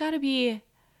there's got to be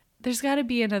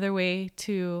another way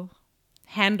to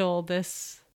handle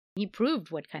this. He proved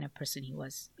what kind of person he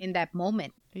was in that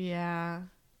moment. Yeah.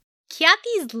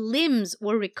 Kyati's limbs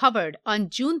were recovered on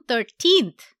June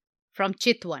 13th from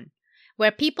Chitwan,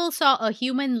 where people saw a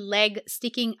human leg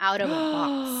sticking out of a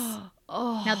box.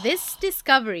 Oh. Now, this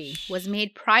discovery was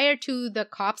made prior to the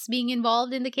cops being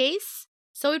involved in the case,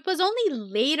 so it was only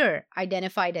later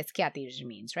identified as Kyati's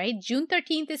remains, right? June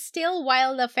 13th is still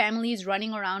while the family is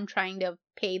running around trying to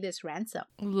pay this ransom.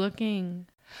 Looking.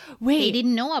 They Wait.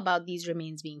 didn't know about these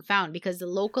remains being found because the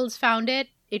locals found it.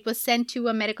 It was sent to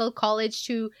a medical college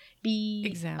to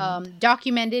be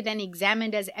documented and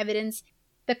examined as evidence.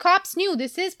 The cops knew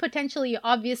this is potentially,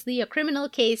 obviously, a criminal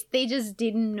case. They just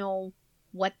didn't know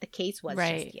what the case was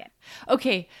just yet.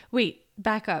 Okay, wait,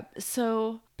 back up.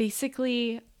 So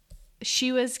basically,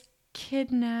 she was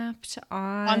kidnapped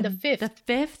on the 5th. The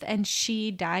 5th, and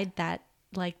she died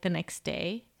the next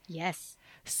day. Yes.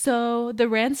 So the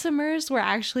ransomers were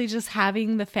actually just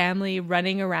having the family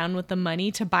running around with the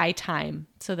money to buy time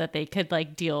so that they could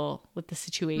deal with the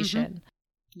situation. Mm-hmm.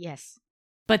 Yes.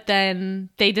 But then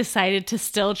they decided to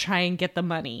still try and get the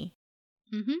money.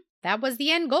 Mm-hmm. That was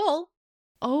the end goal.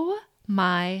 Oh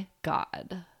my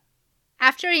God.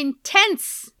 After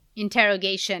intense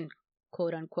interrogation,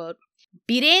 quote unquote,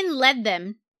 Biren led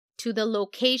them to the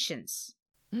locations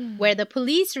where the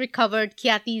police recovered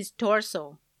Kyati's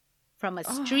torso from a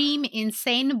stream in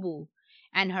Sainbu,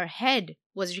 and her head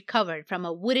was recovered from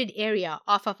a wooded area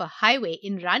off of a highway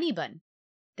in Raniban.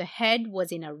 The head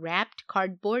was in a wrapped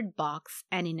cardboard box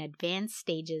and in advanced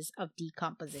stages of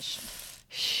decomposition.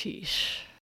 Sheesh.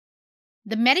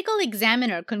 The medical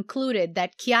examiner concluded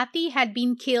that Kyati had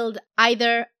been killed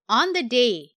either on the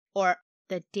day or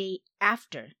the day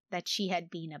after that she had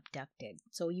been abducted.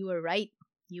 So you were right.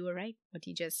 You were right. What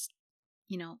you just,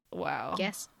 wow.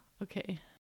 guessed. Okay.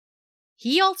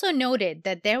 He also noted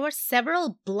that there were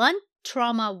several blunt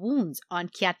trauma wounds on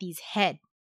Kyati's head.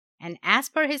 And as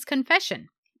per his confession,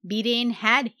 Biren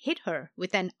had hit her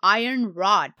with an iron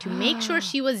rod to make sure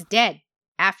she was dead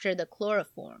after the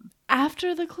chloroform.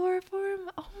 After the chloroform?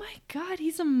 Oh my God,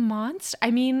 he's a monster. I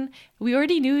mean, we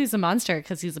already knew he was a monster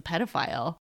because he's a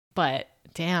pedophile. But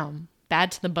damn,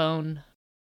 bad to the bone.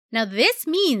 Now this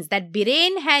means that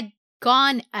Biren had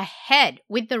gone ahead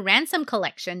with the ransom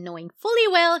collection, knowing fully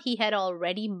well he had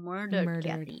already murdered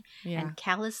Kyati and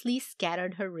callously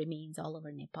scattered her remains all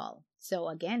over Nepal. So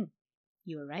again,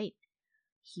 you were right.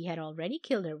 He had already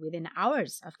killed her within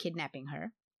hours of kidnapping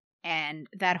her. And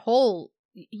that whole,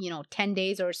 10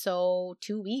 days or so,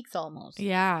 2 weeks almost,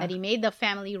 that he made the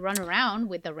family run around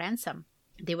with the ransom.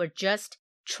 They were just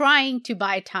trying to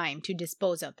buy time to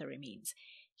dispose of the remains.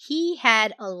 He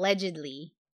had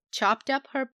allegedly chopped up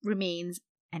her remains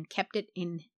and kept it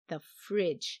in the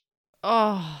fridge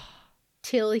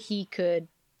till he could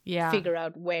figure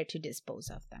out where to dispose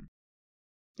of them.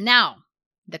 Now,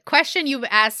 the question you've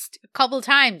asked a couple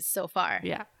times so far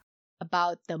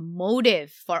about the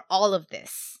motive for all of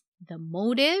this. The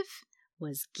motive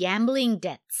was gambling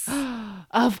debts.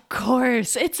 Of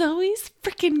course. It's always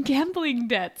freaking gambling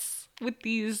debts with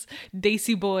these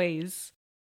Desi boys.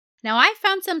 Now, I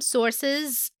found some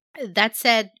sources that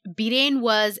said Biren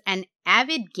was an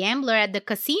avid gambler at the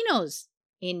casinos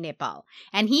in Nepal,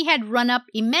 and he had run up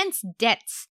immense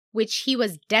debts, which he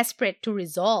was desperate to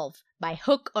resolve by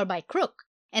hook or by crook.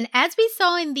 And as we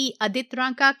saw in the Adit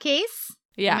Ranka case,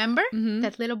 remember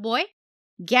that little boy?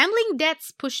 Gambling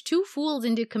debts pushed two fools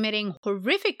into committing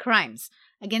horrific crimes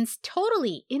against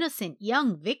totally innocent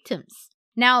young victims.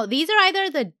 Now, these are either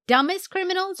the dumbest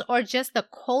criminals or just the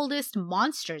coldest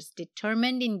monsters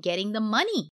determined in getting the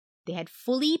money. They had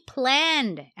fully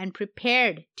planned and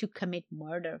prepared to commit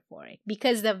murder for it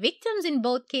because the victims in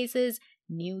both cases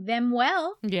knew them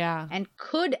well and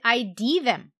could ID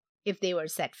them if they were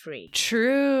set free.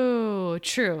 True.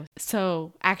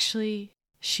 So actually,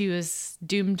 she was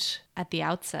doomed at the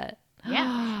outset.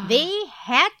 Yeah. They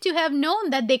had to have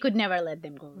known that they could never let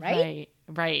them go, right?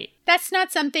 Right. That's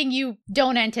not something you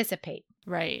don't anticipate.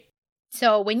 Right.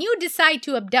 So when you decide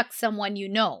to abduct someone you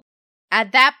know,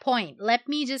 at that point, let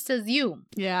me just assume.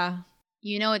 Yeah.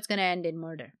 You know it's going to end in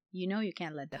murder. You know you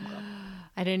can't let them go.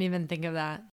 I didn't even think of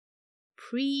that.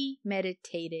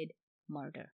 Premeditated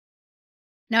murder.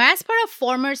 Now, as per a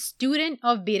former student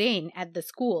of Biren at the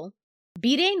school,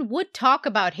 Biren would talk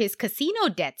about his casino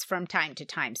debts from time to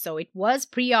time, so it was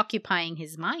preoccupying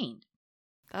his mind.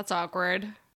 That's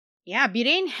awkward. Yeah,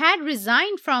 Biren had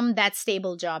resigned from that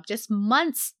stable job just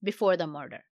months before the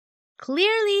murder.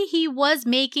 Clearly, he was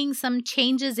making some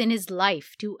changes in his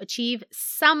life to achieve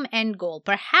some end goal.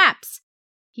 Perhaps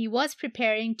he was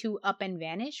preparing to up and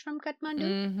vanish from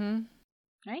Kathmandu.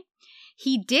 Right?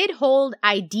 He did hold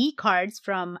ID cards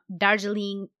from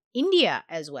Darjeeling, India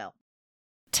as well.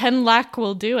 10 lakh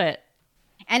will do it.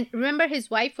 And remember, his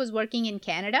wife was working in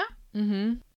Canada?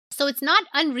 So it's not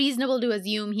unreasonable to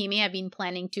assume he may have been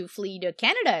planning to flee to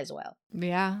Canada as well.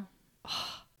 Yeah.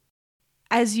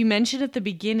 As you mentioned at the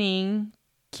beginning,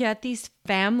 Kyati's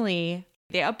family,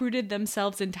 they uprooted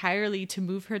themselves entirely to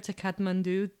move her to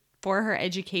Kathmandu for her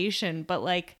education. But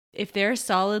if they're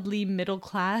solidly middle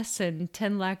class and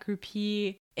 10 lakh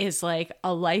rupee is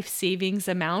a life savings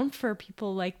amount for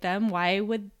people like them, why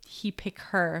would he pick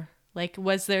her?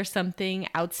 Was there something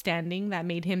outstanding that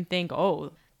made him think,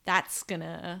 oh, that's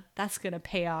gonna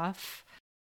pay off?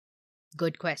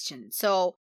 Good question.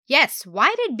 So, yes,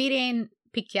 why did Biren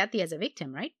pick Kyati as a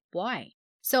victim, right? Why?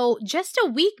 So, just a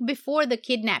week before the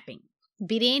kidnapping,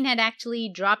 Biren had actually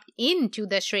dropped into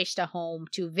the Shrestha home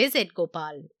to visit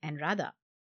Gopal and Radha.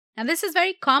 Now, this is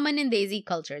very common in Desi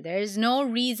culture. There is no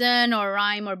reason or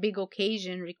rhyme or big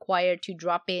occasion required to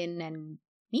drop in and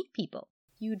meet people.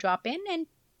 You drop in and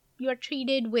you are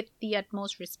treated with the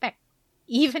utmost respect,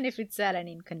 even if it's at an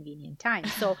inconvenient time.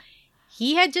 So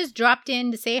he had just dropped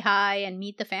in to say hi and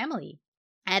meet the family.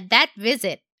 At that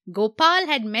visit, Gopal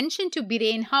had mentioned to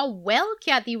Biren how well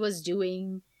Kyati was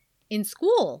doing in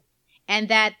school and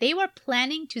that they were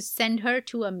planning to send her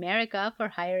to America for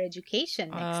higher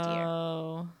education next year.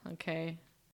 Oh, okay.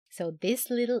 So this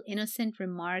little innocent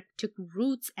remark took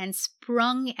roots and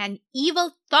sprung an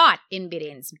evil thought in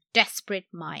Biren's desperate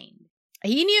mind.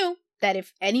 He knew that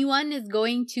if anyone is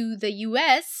going to the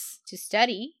US to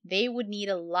study, they would need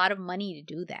a lot of money to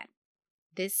do that.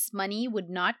 This money would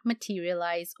not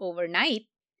materialize overnight,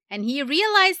 and he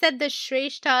realized that the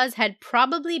Shreshthas had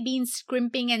probably been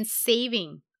scrimping and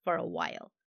saving for a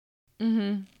while.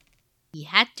 He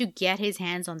had to get his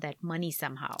hands on that money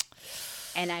somehow.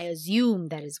 And I assume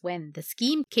that is when the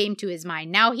scheme came to his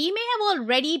mind. Now, he may have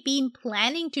already been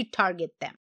planning to target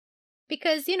them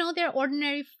because, they're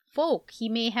ordinary folk. He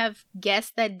may have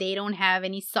guessed that they don't have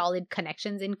any solid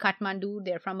connections in Kathmandu.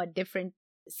 They're from a different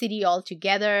city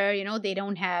altogether. They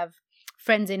don't have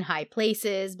friends in high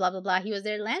places, blah, blah, blah. He was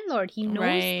their landlord. He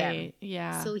knows them.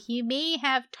 Yeah. So he may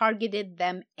have targeted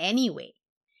them anyway.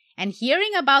 And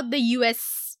hearing about the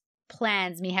U.S.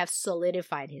 plans may have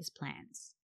solidified his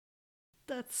plans.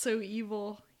 That's so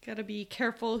evil. Gotta be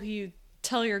careful who you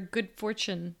tell your good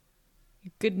fortune,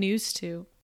 good news to.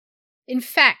 In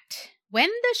fact, when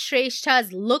the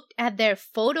Shresthas looked at their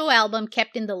photo album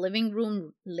kept in the living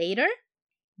room later,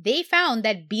 they found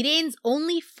that Biren's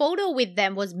only photo with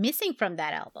them was missing from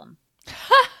that album.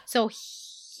 So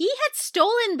he had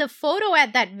stolen the photo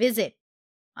at that visit.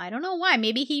 I don't know why.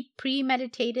 Maybe he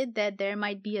premeditated that there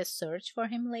might be a search for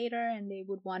him later and they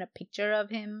would want a picture of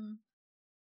him.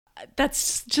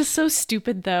 That's just so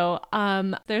stupid, though.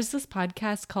 There's this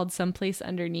podcast called Someplace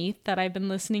Underneath that I've been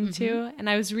listening to, and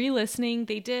I was re-listening.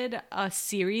 They did a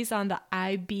series on the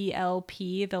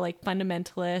IBLP, the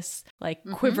fundamentalists,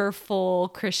 quiverful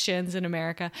Christians in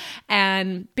America.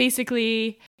 And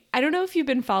basically, I don't know if you've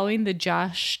been following the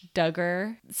Josh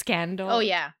Duggar scandal. Oh,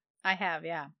 yeah. I have,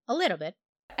 yeah. A little bit.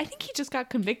 I think he just got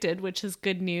convicted, which is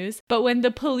good news. But when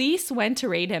the police went to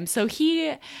raid him, so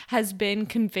he has been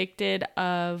convicted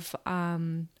of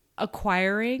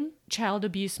acquiring child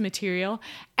abuse material.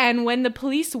 And when the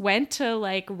police went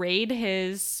to raid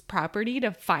his property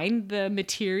to find the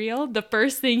material, the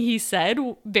first thing he said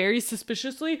very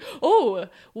suspiciously, "Oh,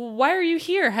 why are you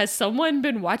here? Has someone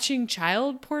been watching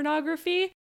child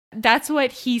pornography?" That's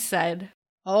what he said.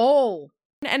 Oh.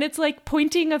 And it's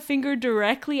pointing a finger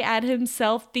directly at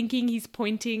himself, thinking he's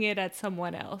pointing it at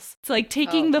someone else. It's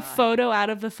taking the photo out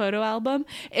of the photo album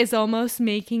is almost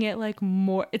making it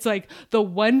more. It's the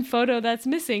one photo that's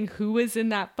missing. Who was in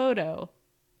that photo?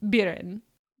 Biren.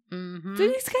 Mm-hmm. So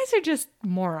these guys are just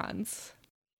morons.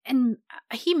 And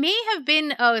he may have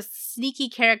been a sneaky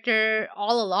character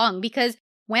all along because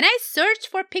when I searched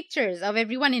for pictures of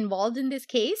everyone involved in this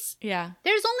case, there's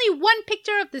only one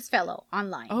picture of this fellow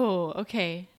online. Oh,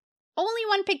 okay. Only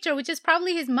one picture, which is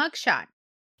probably his mugshot.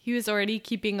 He was already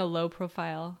keeping a low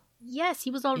profile. Yes,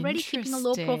 he was already keeping a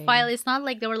low profile. It's not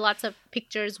like there were lots of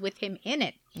pictures with him in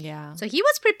it. Yeah. So he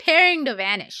was preparing to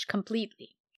vanish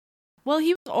completely. Well,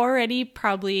 he already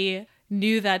probably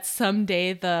knew that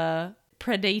someday the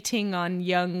predating on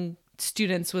young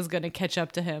students was going to catch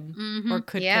up to him or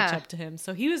could catch up to him.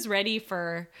 So he was ready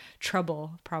for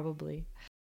trouble, probably.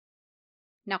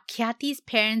 Now, Khyati's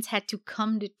parents had to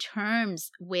come to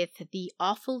terms with the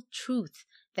awful truth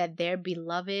that their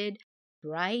beloved,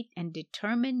 bright, and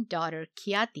determined daughter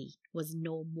Khyati was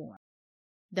no more.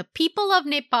 The people of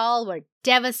Nepal were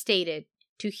devastated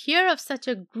to hear of such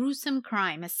a gruesome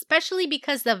crime, especially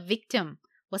because the victim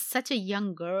was such a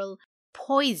young girl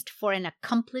poised for an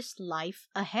accomplished life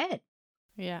ahead.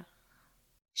 Yeah.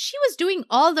 She was doing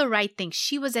all the right things.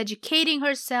 She was educating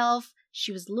herself.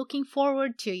 She was looking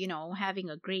forward to, having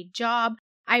a great job.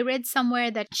 I read somewhere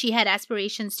that she had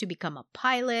aspirations to become a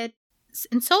pilot.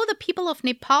 And so the people of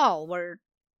Nepal were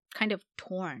kind of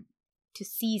torn to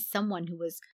see someone who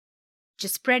was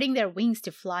just spreading their wings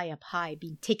to fly up high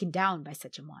being taken down by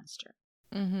such a monster.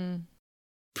 Mm-hmm.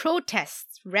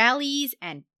 Protests, rallies,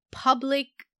 and public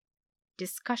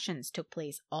discussions took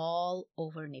place all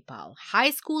over Nepal.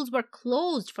 High schools were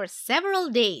closed for several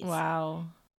days. Wow.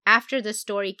 After the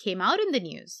story came out in the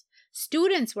news,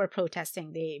 students were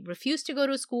protesting. They refused to go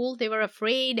to school. They were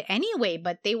afraid anyway,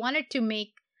 but they wanted to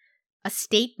make a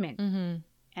statement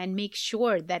and make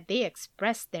sure that they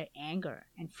expressed their anger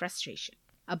and frustration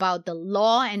about the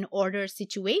law and order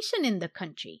situation in the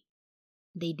country.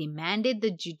 They demanded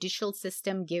the judicial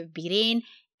system give Biren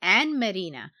and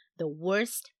Marina the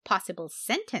worst possible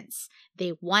sentence.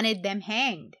 They wanted them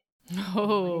hanged.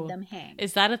 Oh,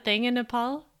 is that a thing in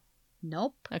Nepal?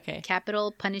 Nope. Okay.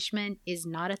 Capital punishment is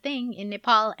not a thing in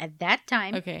Nepal at that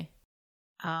time. Okay.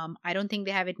 I don't think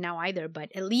they have it now either, but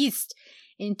at least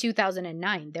in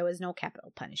 2009, there was no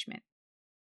capital punishment.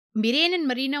 Biren and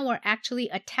Marina were actually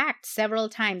attacked several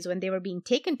times when they were being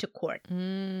taken to court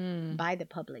by the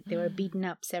public. They were beaten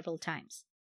up several times.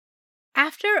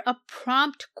 After a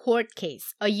prompt court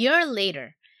case, a year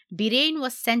later, Biren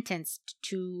was sentenced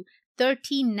to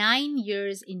 39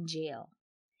 years in jail.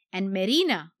 And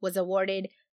Marina was awarded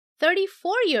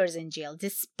 34 years in jail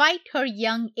despite her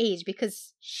young age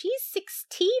because she's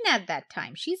 16 at that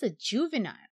time. She's a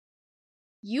juvenile.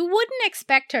 You wouldn't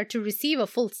expect her to receive a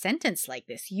full sentence like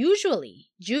this. Usually,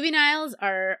 juveniles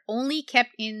are only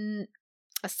kept in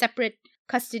a separate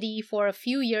custody for a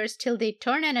few years till they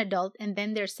turn an adult and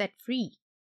then they're set free.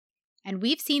 And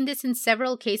we've seen this in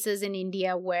several cases in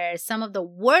India where some of the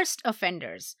worst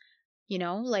offenders,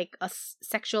 like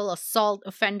sexual assault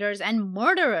offenders and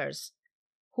murderers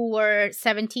who were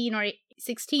 17 or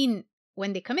 16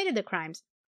 when they committed the crimes,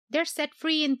 they're set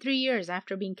free in 3 years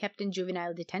after being kept in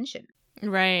juvenile detention.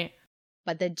 Right.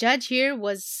 But the judge here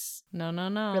was no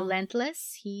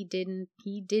relentless. He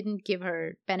didn't give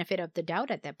her benefit of the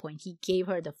doubt at that point. He gave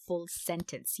her the full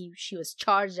sentence. She was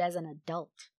charged as an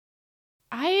adult.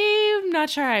 I'm not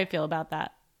sure how I feel about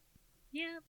that.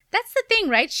 Yeah. That's the thing,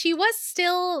 right? She was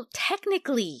still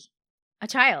technically a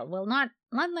child. Well, not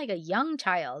like a young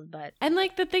child, but... And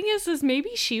like the thing is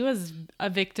maybe she was a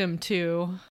victim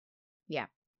too. Yeah.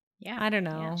 I don't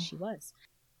know. Yeah, she was.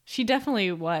 She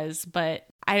definitely was, but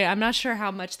I'm not sure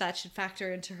how much that should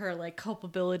factor into her like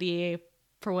culpability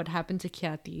for what happened to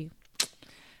Khyati.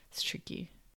 It's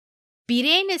tricky.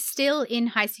 Biren is still in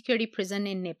high security prison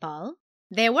in Nepal.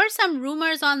 There were some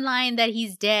rumors online that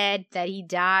he's dead, that he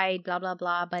died, blah, blah,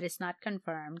 blah, but it's not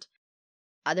confirmed.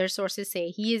 Other sources say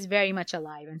he is very much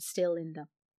alive and still in the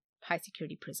high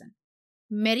security prison.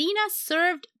 Marina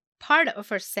served part of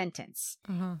her sentence,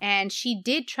 and she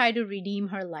did try to redeem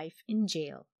her life in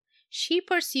jail. She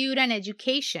pursued an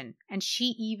education, and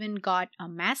she even got a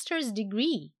master's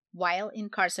degree while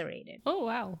incarcerated. Oh,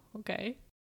 wow. Okay.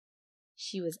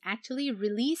 She was actually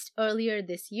released earlier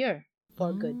this year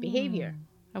for good behavior.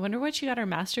 I wonder what she got her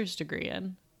master's degree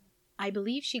in. I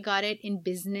believe she got it in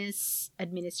business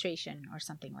administration or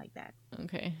something like that.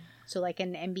 Okay. So like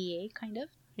an MBA kind of?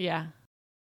 Yeah.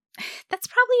 That's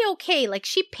probably okay. Like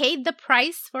she paid the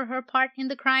price for her part in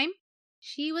the crime.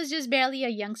 She was just barely a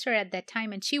youngster at that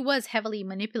time and she was heavily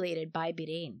manipulated by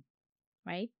Biren,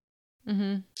 right?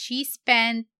 Mm-hmm. She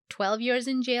spent 12 years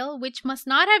in jail, which must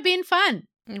not have been fun.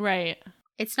 Right.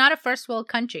 It's not a first world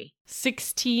country.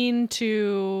 16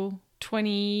 to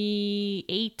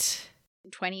 28.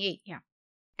 28, yeah.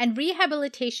 And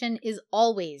rehabilitation is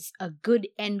always a good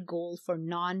end goal for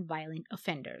non-violent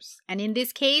offenders. And in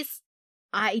this case,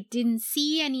 I didn't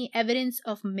see any evidence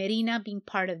of Marina being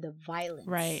part of the violence.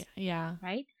 Right, yeah.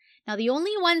 Right? Now, the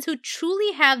only ones who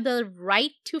truly have the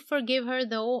right to forgive her,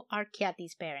 though, are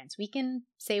Khyati's parents. We can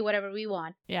say whatever we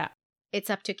want. Yeah. It's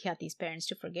up to Khyati's parents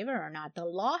to forgive her or not. The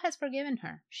law has forgiven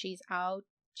her. She's out.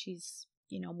 She's,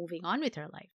 moving on with her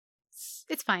life.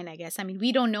 It's fine, I guess. I mean,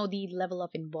 we don't know the level of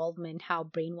involvement, how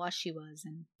brainwashed she was.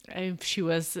 And if she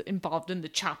was involved in the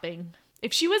chopping.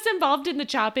 If she was involved in the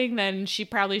chopping, then she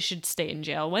probably should stay in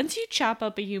jail. Once you chop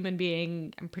up a human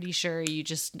being, I'm pretty sure you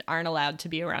just aren't allowed to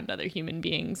be around other human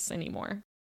beings anymore.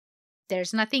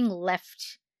 There's nothing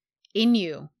left in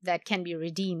you that can be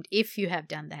redeemed if you have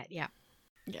done that. Yeah.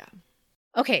 Yeah.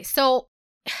 Okay, so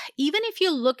even if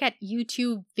you look at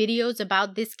YouTube videos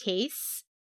about this case,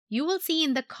 you will see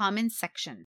in the comments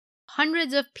section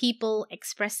hundreds of people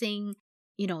expressing,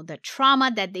 the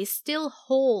trauma that they still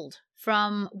hold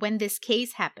from when this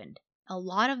case happened. A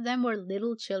lot of them were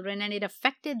little children and it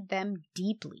affected them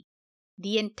deeply.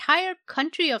 The entire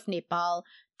country of Nepal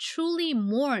truly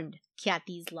mourned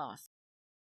Khyati's loss.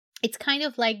 It's kind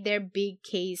of like their big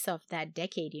case of that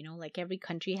decade, like every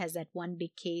country has that one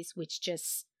big case which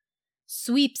just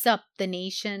sweeps up the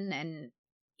nation and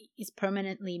is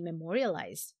permanently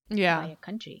memorialized by a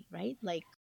country, right? Like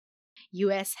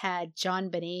US had John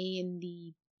Bonet in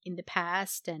the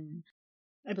past, and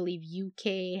I believe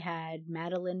UK had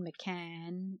Madeleine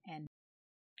McCann, and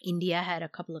India had a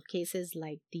couple of cases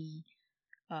like the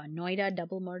Noida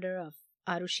double murder of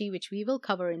Arushi, which we will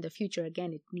cover in the future.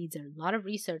 Again, it needs a lot of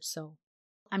research, so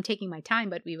I'm taking my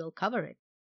time, but we will cover it.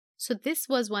 So this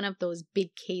was one of those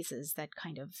big cases that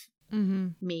kind of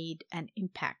made an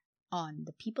impact on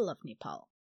the people of Nepal.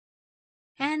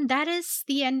 And that is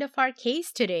the end of our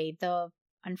case today, the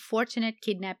unfortunate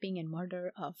kidnapping and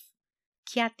murder of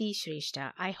Khyati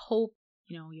Shrestha. I hope,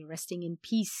 you're resting in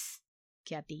peace,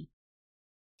 Khyati.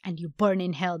 And you burn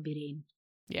in hell, Biren.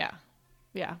 Yeah.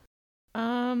 Yeah.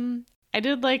 I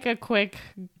did like a quick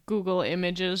Google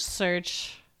Images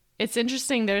search. It's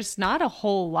interesting. There's not a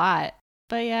whole lot.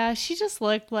 But yeah, she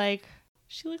looked like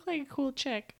a cool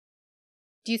chick.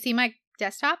 Do you see my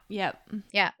desktop? Yep.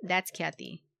 Yeah, that's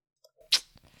Khyati.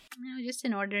 Just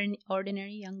an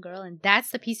ordinary young girl, and that's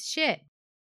the piece of shit.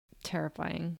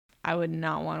 Terrifying. I would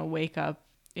not want to wake up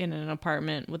in an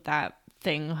apartment with that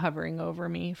thing hovering over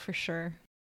me, for sure.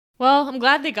 Well, I'm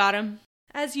glad they got him.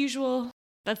 As usual,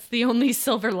 that's the only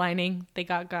silver lining. They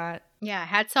got. Yeah,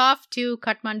 hats off to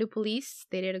Kathmandu police.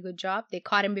 They did a good job. They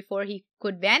caught him before he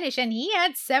could vanish, and he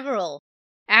had several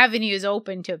avenues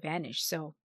open to vanish.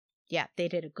 So, yeah, they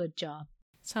did a good job.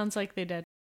 Sounds like they did.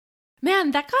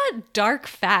 Man, that got dark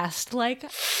fast. Like,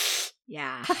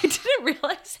 Yeah. I didn't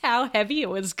realize how heavy it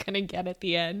was going to get at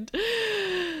the end.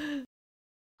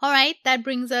 All right, that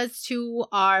brings us to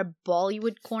our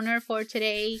Bollywood corner for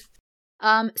today.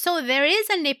 So there is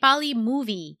a Nepali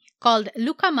movie called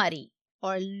Lukamari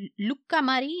or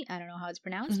Lukamari, I don't know how it's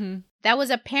pronounced, that was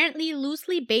apparently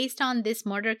loosely based on this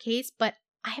murder case, but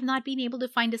I have not been able to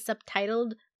find a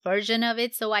subtitled version of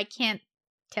it, so I can't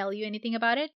tell you anything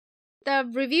about it. The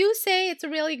reviews say it's a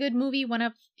really good movie, one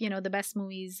of, the best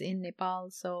movies in Nepal.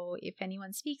 So if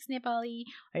anyone speaks Nepali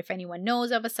or if anyone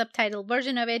knows of a subtitled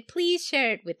version of it, please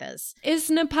share it with us. Is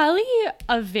Nepali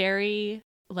a very,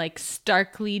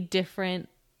 starkly different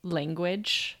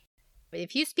language?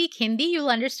 If you speak Hindi, you'll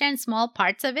understand small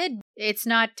parts of it. It's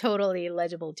not totally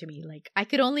legible to me. I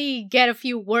could only get a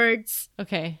few words.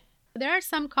 Okay. There are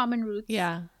some common roots.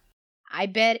 Yeah. I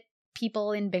bet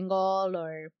people in Bengal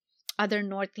or other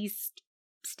northeast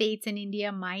states in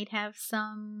India might have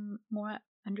some more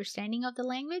understanding of the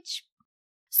language.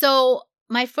 So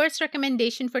my first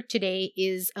recommendation for today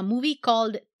is a movie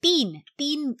called Teen.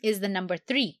 Teen is the number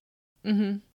 3.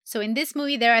 Mm-hmm. So in this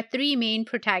movie, there are 3 main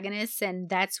protagonists, and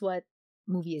that's what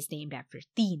movie is named after,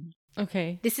 Teen.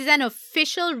 Okay. This is an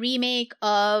official remake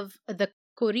of the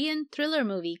Korean thriller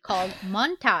movie called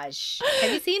Montage.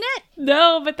 Have you seen it?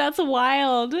 No, but that's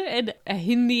wild. And a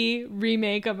Hindi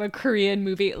remake of a Korean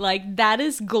movie. That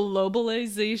is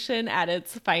globalization at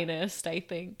its finest, I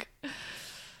think.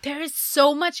 There is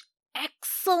so much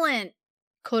excellent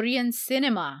Korean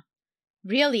cinema.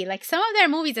 Really, some of their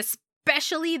movies,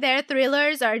 especially their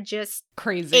thrillers, are just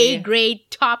crazy. A-grade,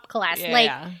 top class.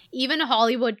 Yeah. Even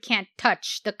Hollywood can't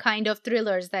touch the kind of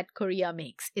thrillers that Korea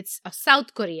makes. It's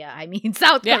South Korea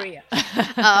Korea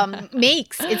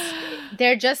makes.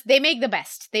 They make the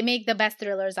best. They make the best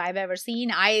thrillers I've ever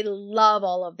seen. I love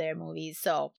all of their movies.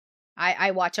 So I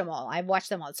watch them all. I've watched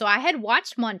them all. So I had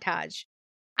watched Montage.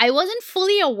 I wasn't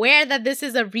fully aware that this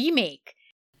is a remake.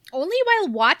 Only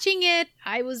while watching it,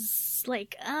 I was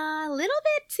like, a little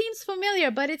bit seems familiar,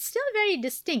 but it's still very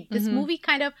distinct. This movie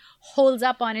kind of holds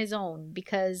up on its own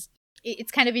because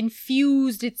it's kind of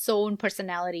infused its own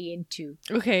personality into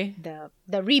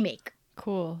the remake.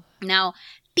 Cool. Now,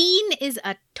 Teen is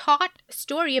a taut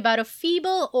story about a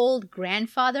feeble old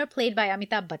grandfather played by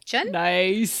Amitabh Bachchan.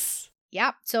 Nice.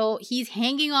 Yeah, so he's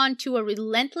hanging on to a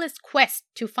relentless quest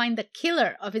to find the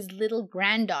killer of his little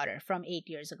granddaughter from 8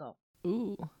 years ago.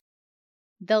 Ooh.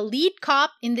 The lead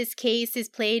cop in this case is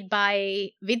played by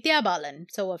Vidya Balan,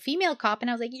 so a female cop, and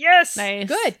I was like, yes, nice.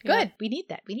 Good. Yeah. We need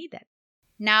that.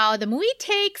 Now, the movie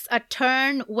takes a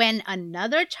turn when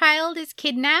another child is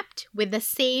kidnapped with the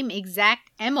same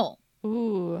exact MO.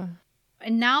 Ooh.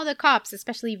 And now the cops,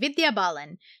 especially Vidya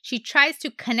Balan, she tries to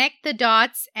connect the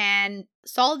dots and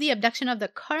solve the abduction of the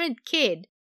current kid,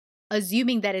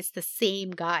 assuming that it's the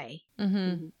same guy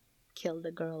who killed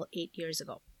the girl 8 years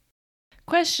ago.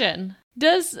 Question.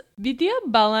 Does Vidya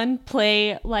Balan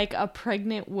play a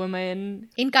pregnant woman?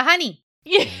 In Kahani.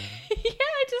 Yeah,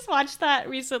 I just watched that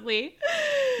recently.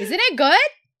 Isn't it good?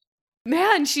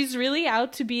 Man, she's really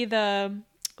out to be the,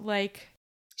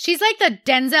 She's like the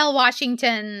Denzel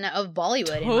Washington of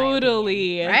Bollywood.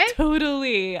 Totally. In my opinion, right?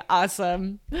 Totally.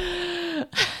 Awesome.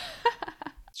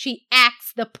 She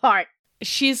acts the part.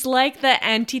 She's like the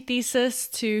antithesis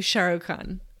to Shah Rukh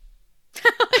Khan.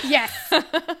 Yes.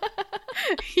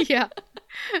 Yeah.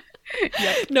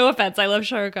 Yep. No offense, I love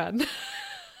Shah Rukh Khan.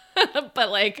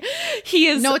 But he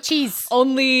is no cheese.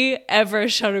 Only ever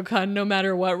Shah Rukh Khan, no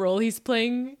matter what role he's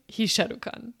playing, he's Shah Rukh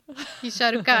Khan. He's Shah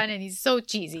Rukh Khan and he's so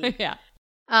cheesy. Yeah.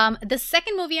 The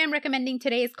second movie I'm recommending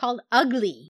today is called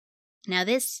Ugly. Now,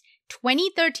 this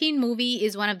 2013 movie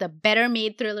is one of the better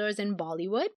made thrillers in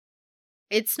Bollywood.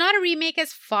 It's not a remake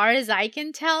as far as I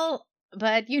can tell,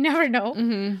 but you never know.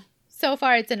 Mm-hmm. So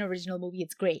far, it's an original movie.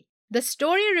 It's great. The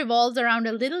story revolves around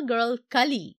a little girl,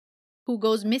 Kali, who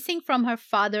goes missing from her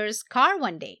father's car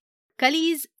one day.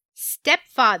 Kali's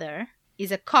stepfather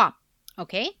is a cop,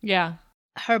 okay? Yeah.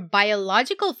 Her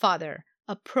biological father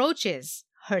approaches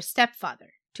her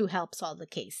stepfather to help solve the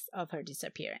case of her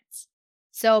disappearance.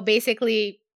 So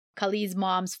basically, Kali's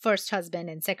mom's first husband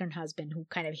and second husband, who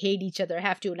kind of hate each other,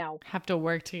 have to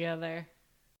work together.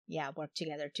 Yeah, work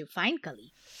together to find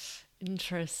Kali.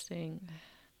 Interesting.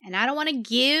 And I don't want to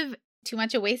give too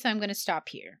much away, so I'm going to stop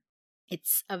here.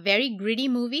 It's a very gritty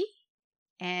movie,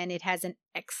 and it has an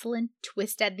excellent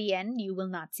twist at the end you will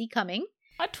not see coming.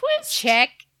 A twist? Check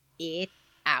it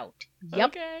out. Yep.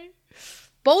 Okay.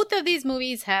 Both of these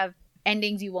movies have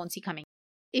endings you won't see coming.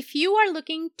 If you are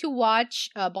looking to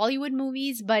watch Bollywood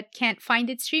movies but can't find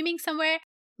it streaming somewhere,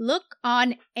 look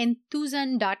on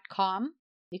Enthuzan.com.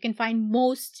 You can find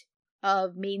most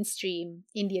of mainstream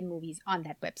Indian movies on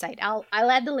that website. I'll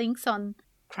add the links on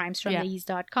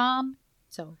crimesfromtheeast.com.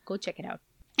 So go check it out.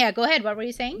 Yeah, go ahead. What were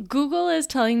you saying? Google is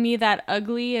telling me that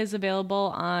Ugly is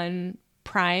available on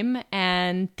Prime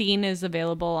and Teen is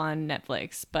available on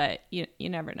Netflix, but you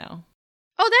never know.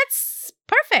 Oh, that's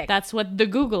perfect. That's what the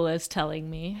Google is telling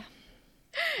me.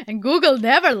 And Google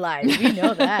never lies. We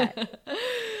know that.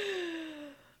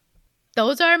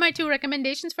 Those are my 2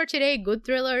 recommendations for today. Good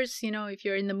thrillers. If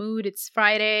you're in the mood, it's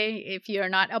Friday. If you're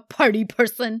not a party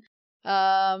person,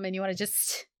 and you want to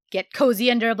just get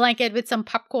cozy under a blanket with some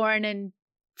popcorn and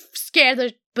scare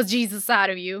the bejesus out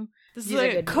of you. This is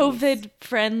a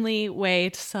COVID-friendly way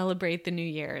to celebrate the New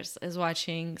Year's, is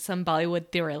watching some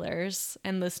Bollywood thrillers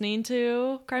and listening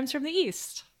to Crimes from the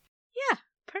East. Yeah,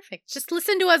 perfect. Just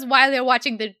listen to us while you're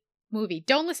watching the movie.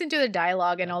 Don't listen to the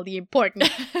dialogue and all the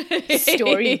important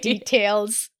story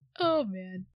details. Oh,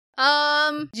 man.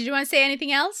 Did you want to say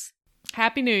anything else?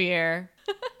 Happy New Year.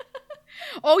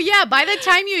 Oh, yeah. By the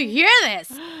time you hear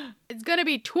this, it's going to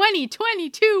be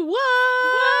 2022.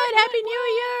 What? Happy New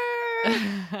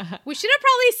Year. We should have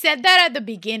probably said that at the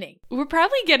beginning. We're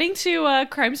probably getting to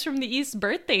Crimes from the East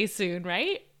birthday soon,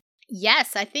 right?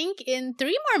 Yes, I think in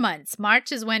 3 more months.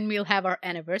 March is when we'll have our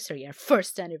anniversary, our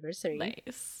first anniversary.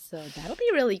 Nice. So that'll be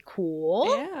really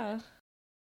cool. Yeah.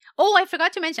 Oh, I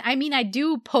forgot to mention, I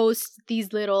do post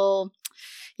these little,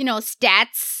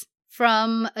 stats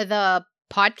from the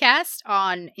podcast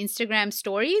on Instagram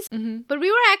stories. Mm-hmm. But we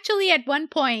were actually at one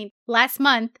point last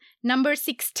month, number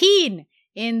 16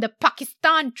 in the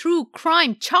Pakistan true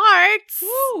crime charts.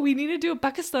 Ooh, we need to do a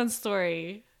Pakistan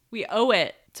story. We owe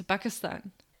it to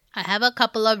Pakistan. I have a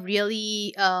couple of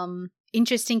really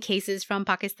interesting cases from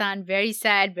Pakistan. Very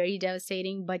sad, very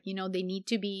devastating, but they need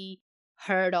to be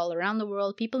heard all around the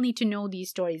world. People need to know these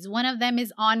stories. One of them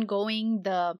is ongoing.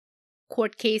 The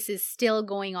court case is still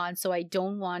going on, so I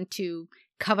don't want to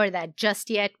cover that just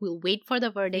yet. We'll wait for the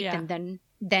verdict and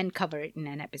then cover it in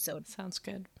an episode. Sounds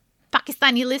good.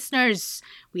 Pakistani listeners,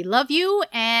 we love you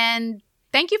and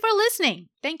thank you for listening.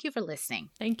 Thank you for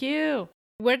listening. Thank you.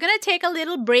 We're going to take a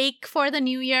little break for the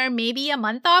new year, maybe a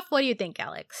month off. What do you think,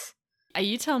 Alex?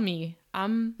 You tell me.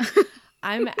 I'm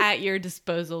at your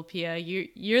disposal, Pia.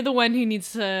 You're the one who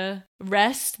needs to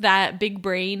rest that big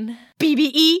brain.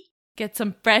 BBE. Get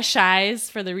some fresh eyes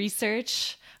for the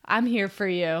research. I'm here for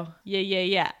you.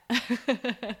 Yeah.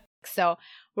 So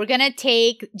we're going to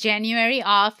take January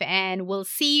off and we'll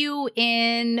see you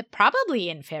probably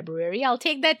in February. I'll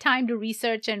take that time to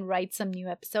research and write some new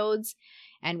episodes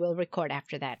and we'll record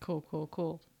after that.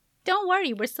 Cool. Don't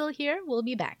worry, we're still here. We'll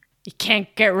be back. You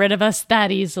can't get rid of us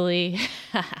that easily.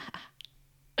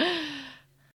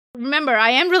 Remember,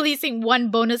 I am releasing one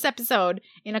bonus episode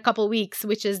in a couple weeks,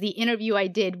 which is the interview I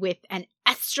did with an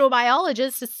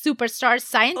astrobiologist, a superstar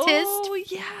scientist. Oh,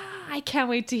 yeah. I can't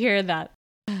wait to hear that.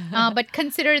 But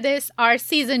consider this our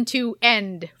season 2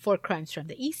 end for Crimes from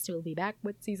the East. We'll be back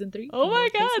with season 3. Oh my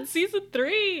God, season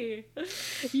 3.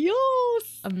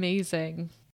 Yes.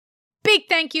 Amazing. Big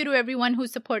thank you to everyone who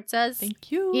supports us.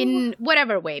 Thank you. In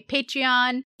whatever way.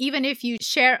 Patreon. Even if you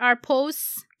share our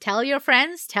posts, tell your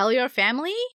friends, tell your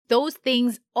family. Those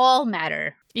things all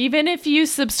matter. Even if you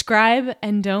subscribe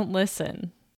and don't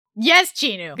listen. Yes,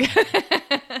 Chinu.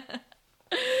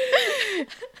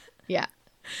 Yeah.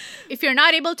 If you're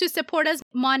not able to support us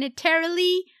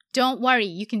monetarily, don't worry.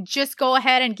 You can just go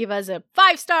ahead and give us a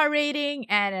 5-star rating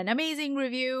and an amazing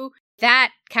review.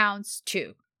 That counts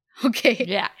too. Okay?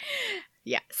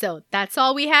 Yeah. So that's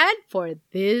all we had for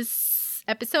this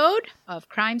episode of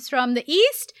Crimes from the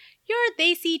East, your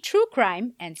Desi true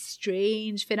crime and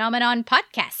strange phenomenon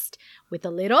podcast with a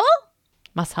little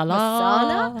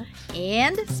masala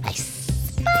and spice.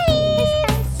 Spice.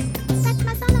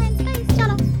 Masala and spice.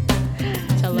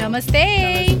 Chalo.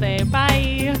 Namaste.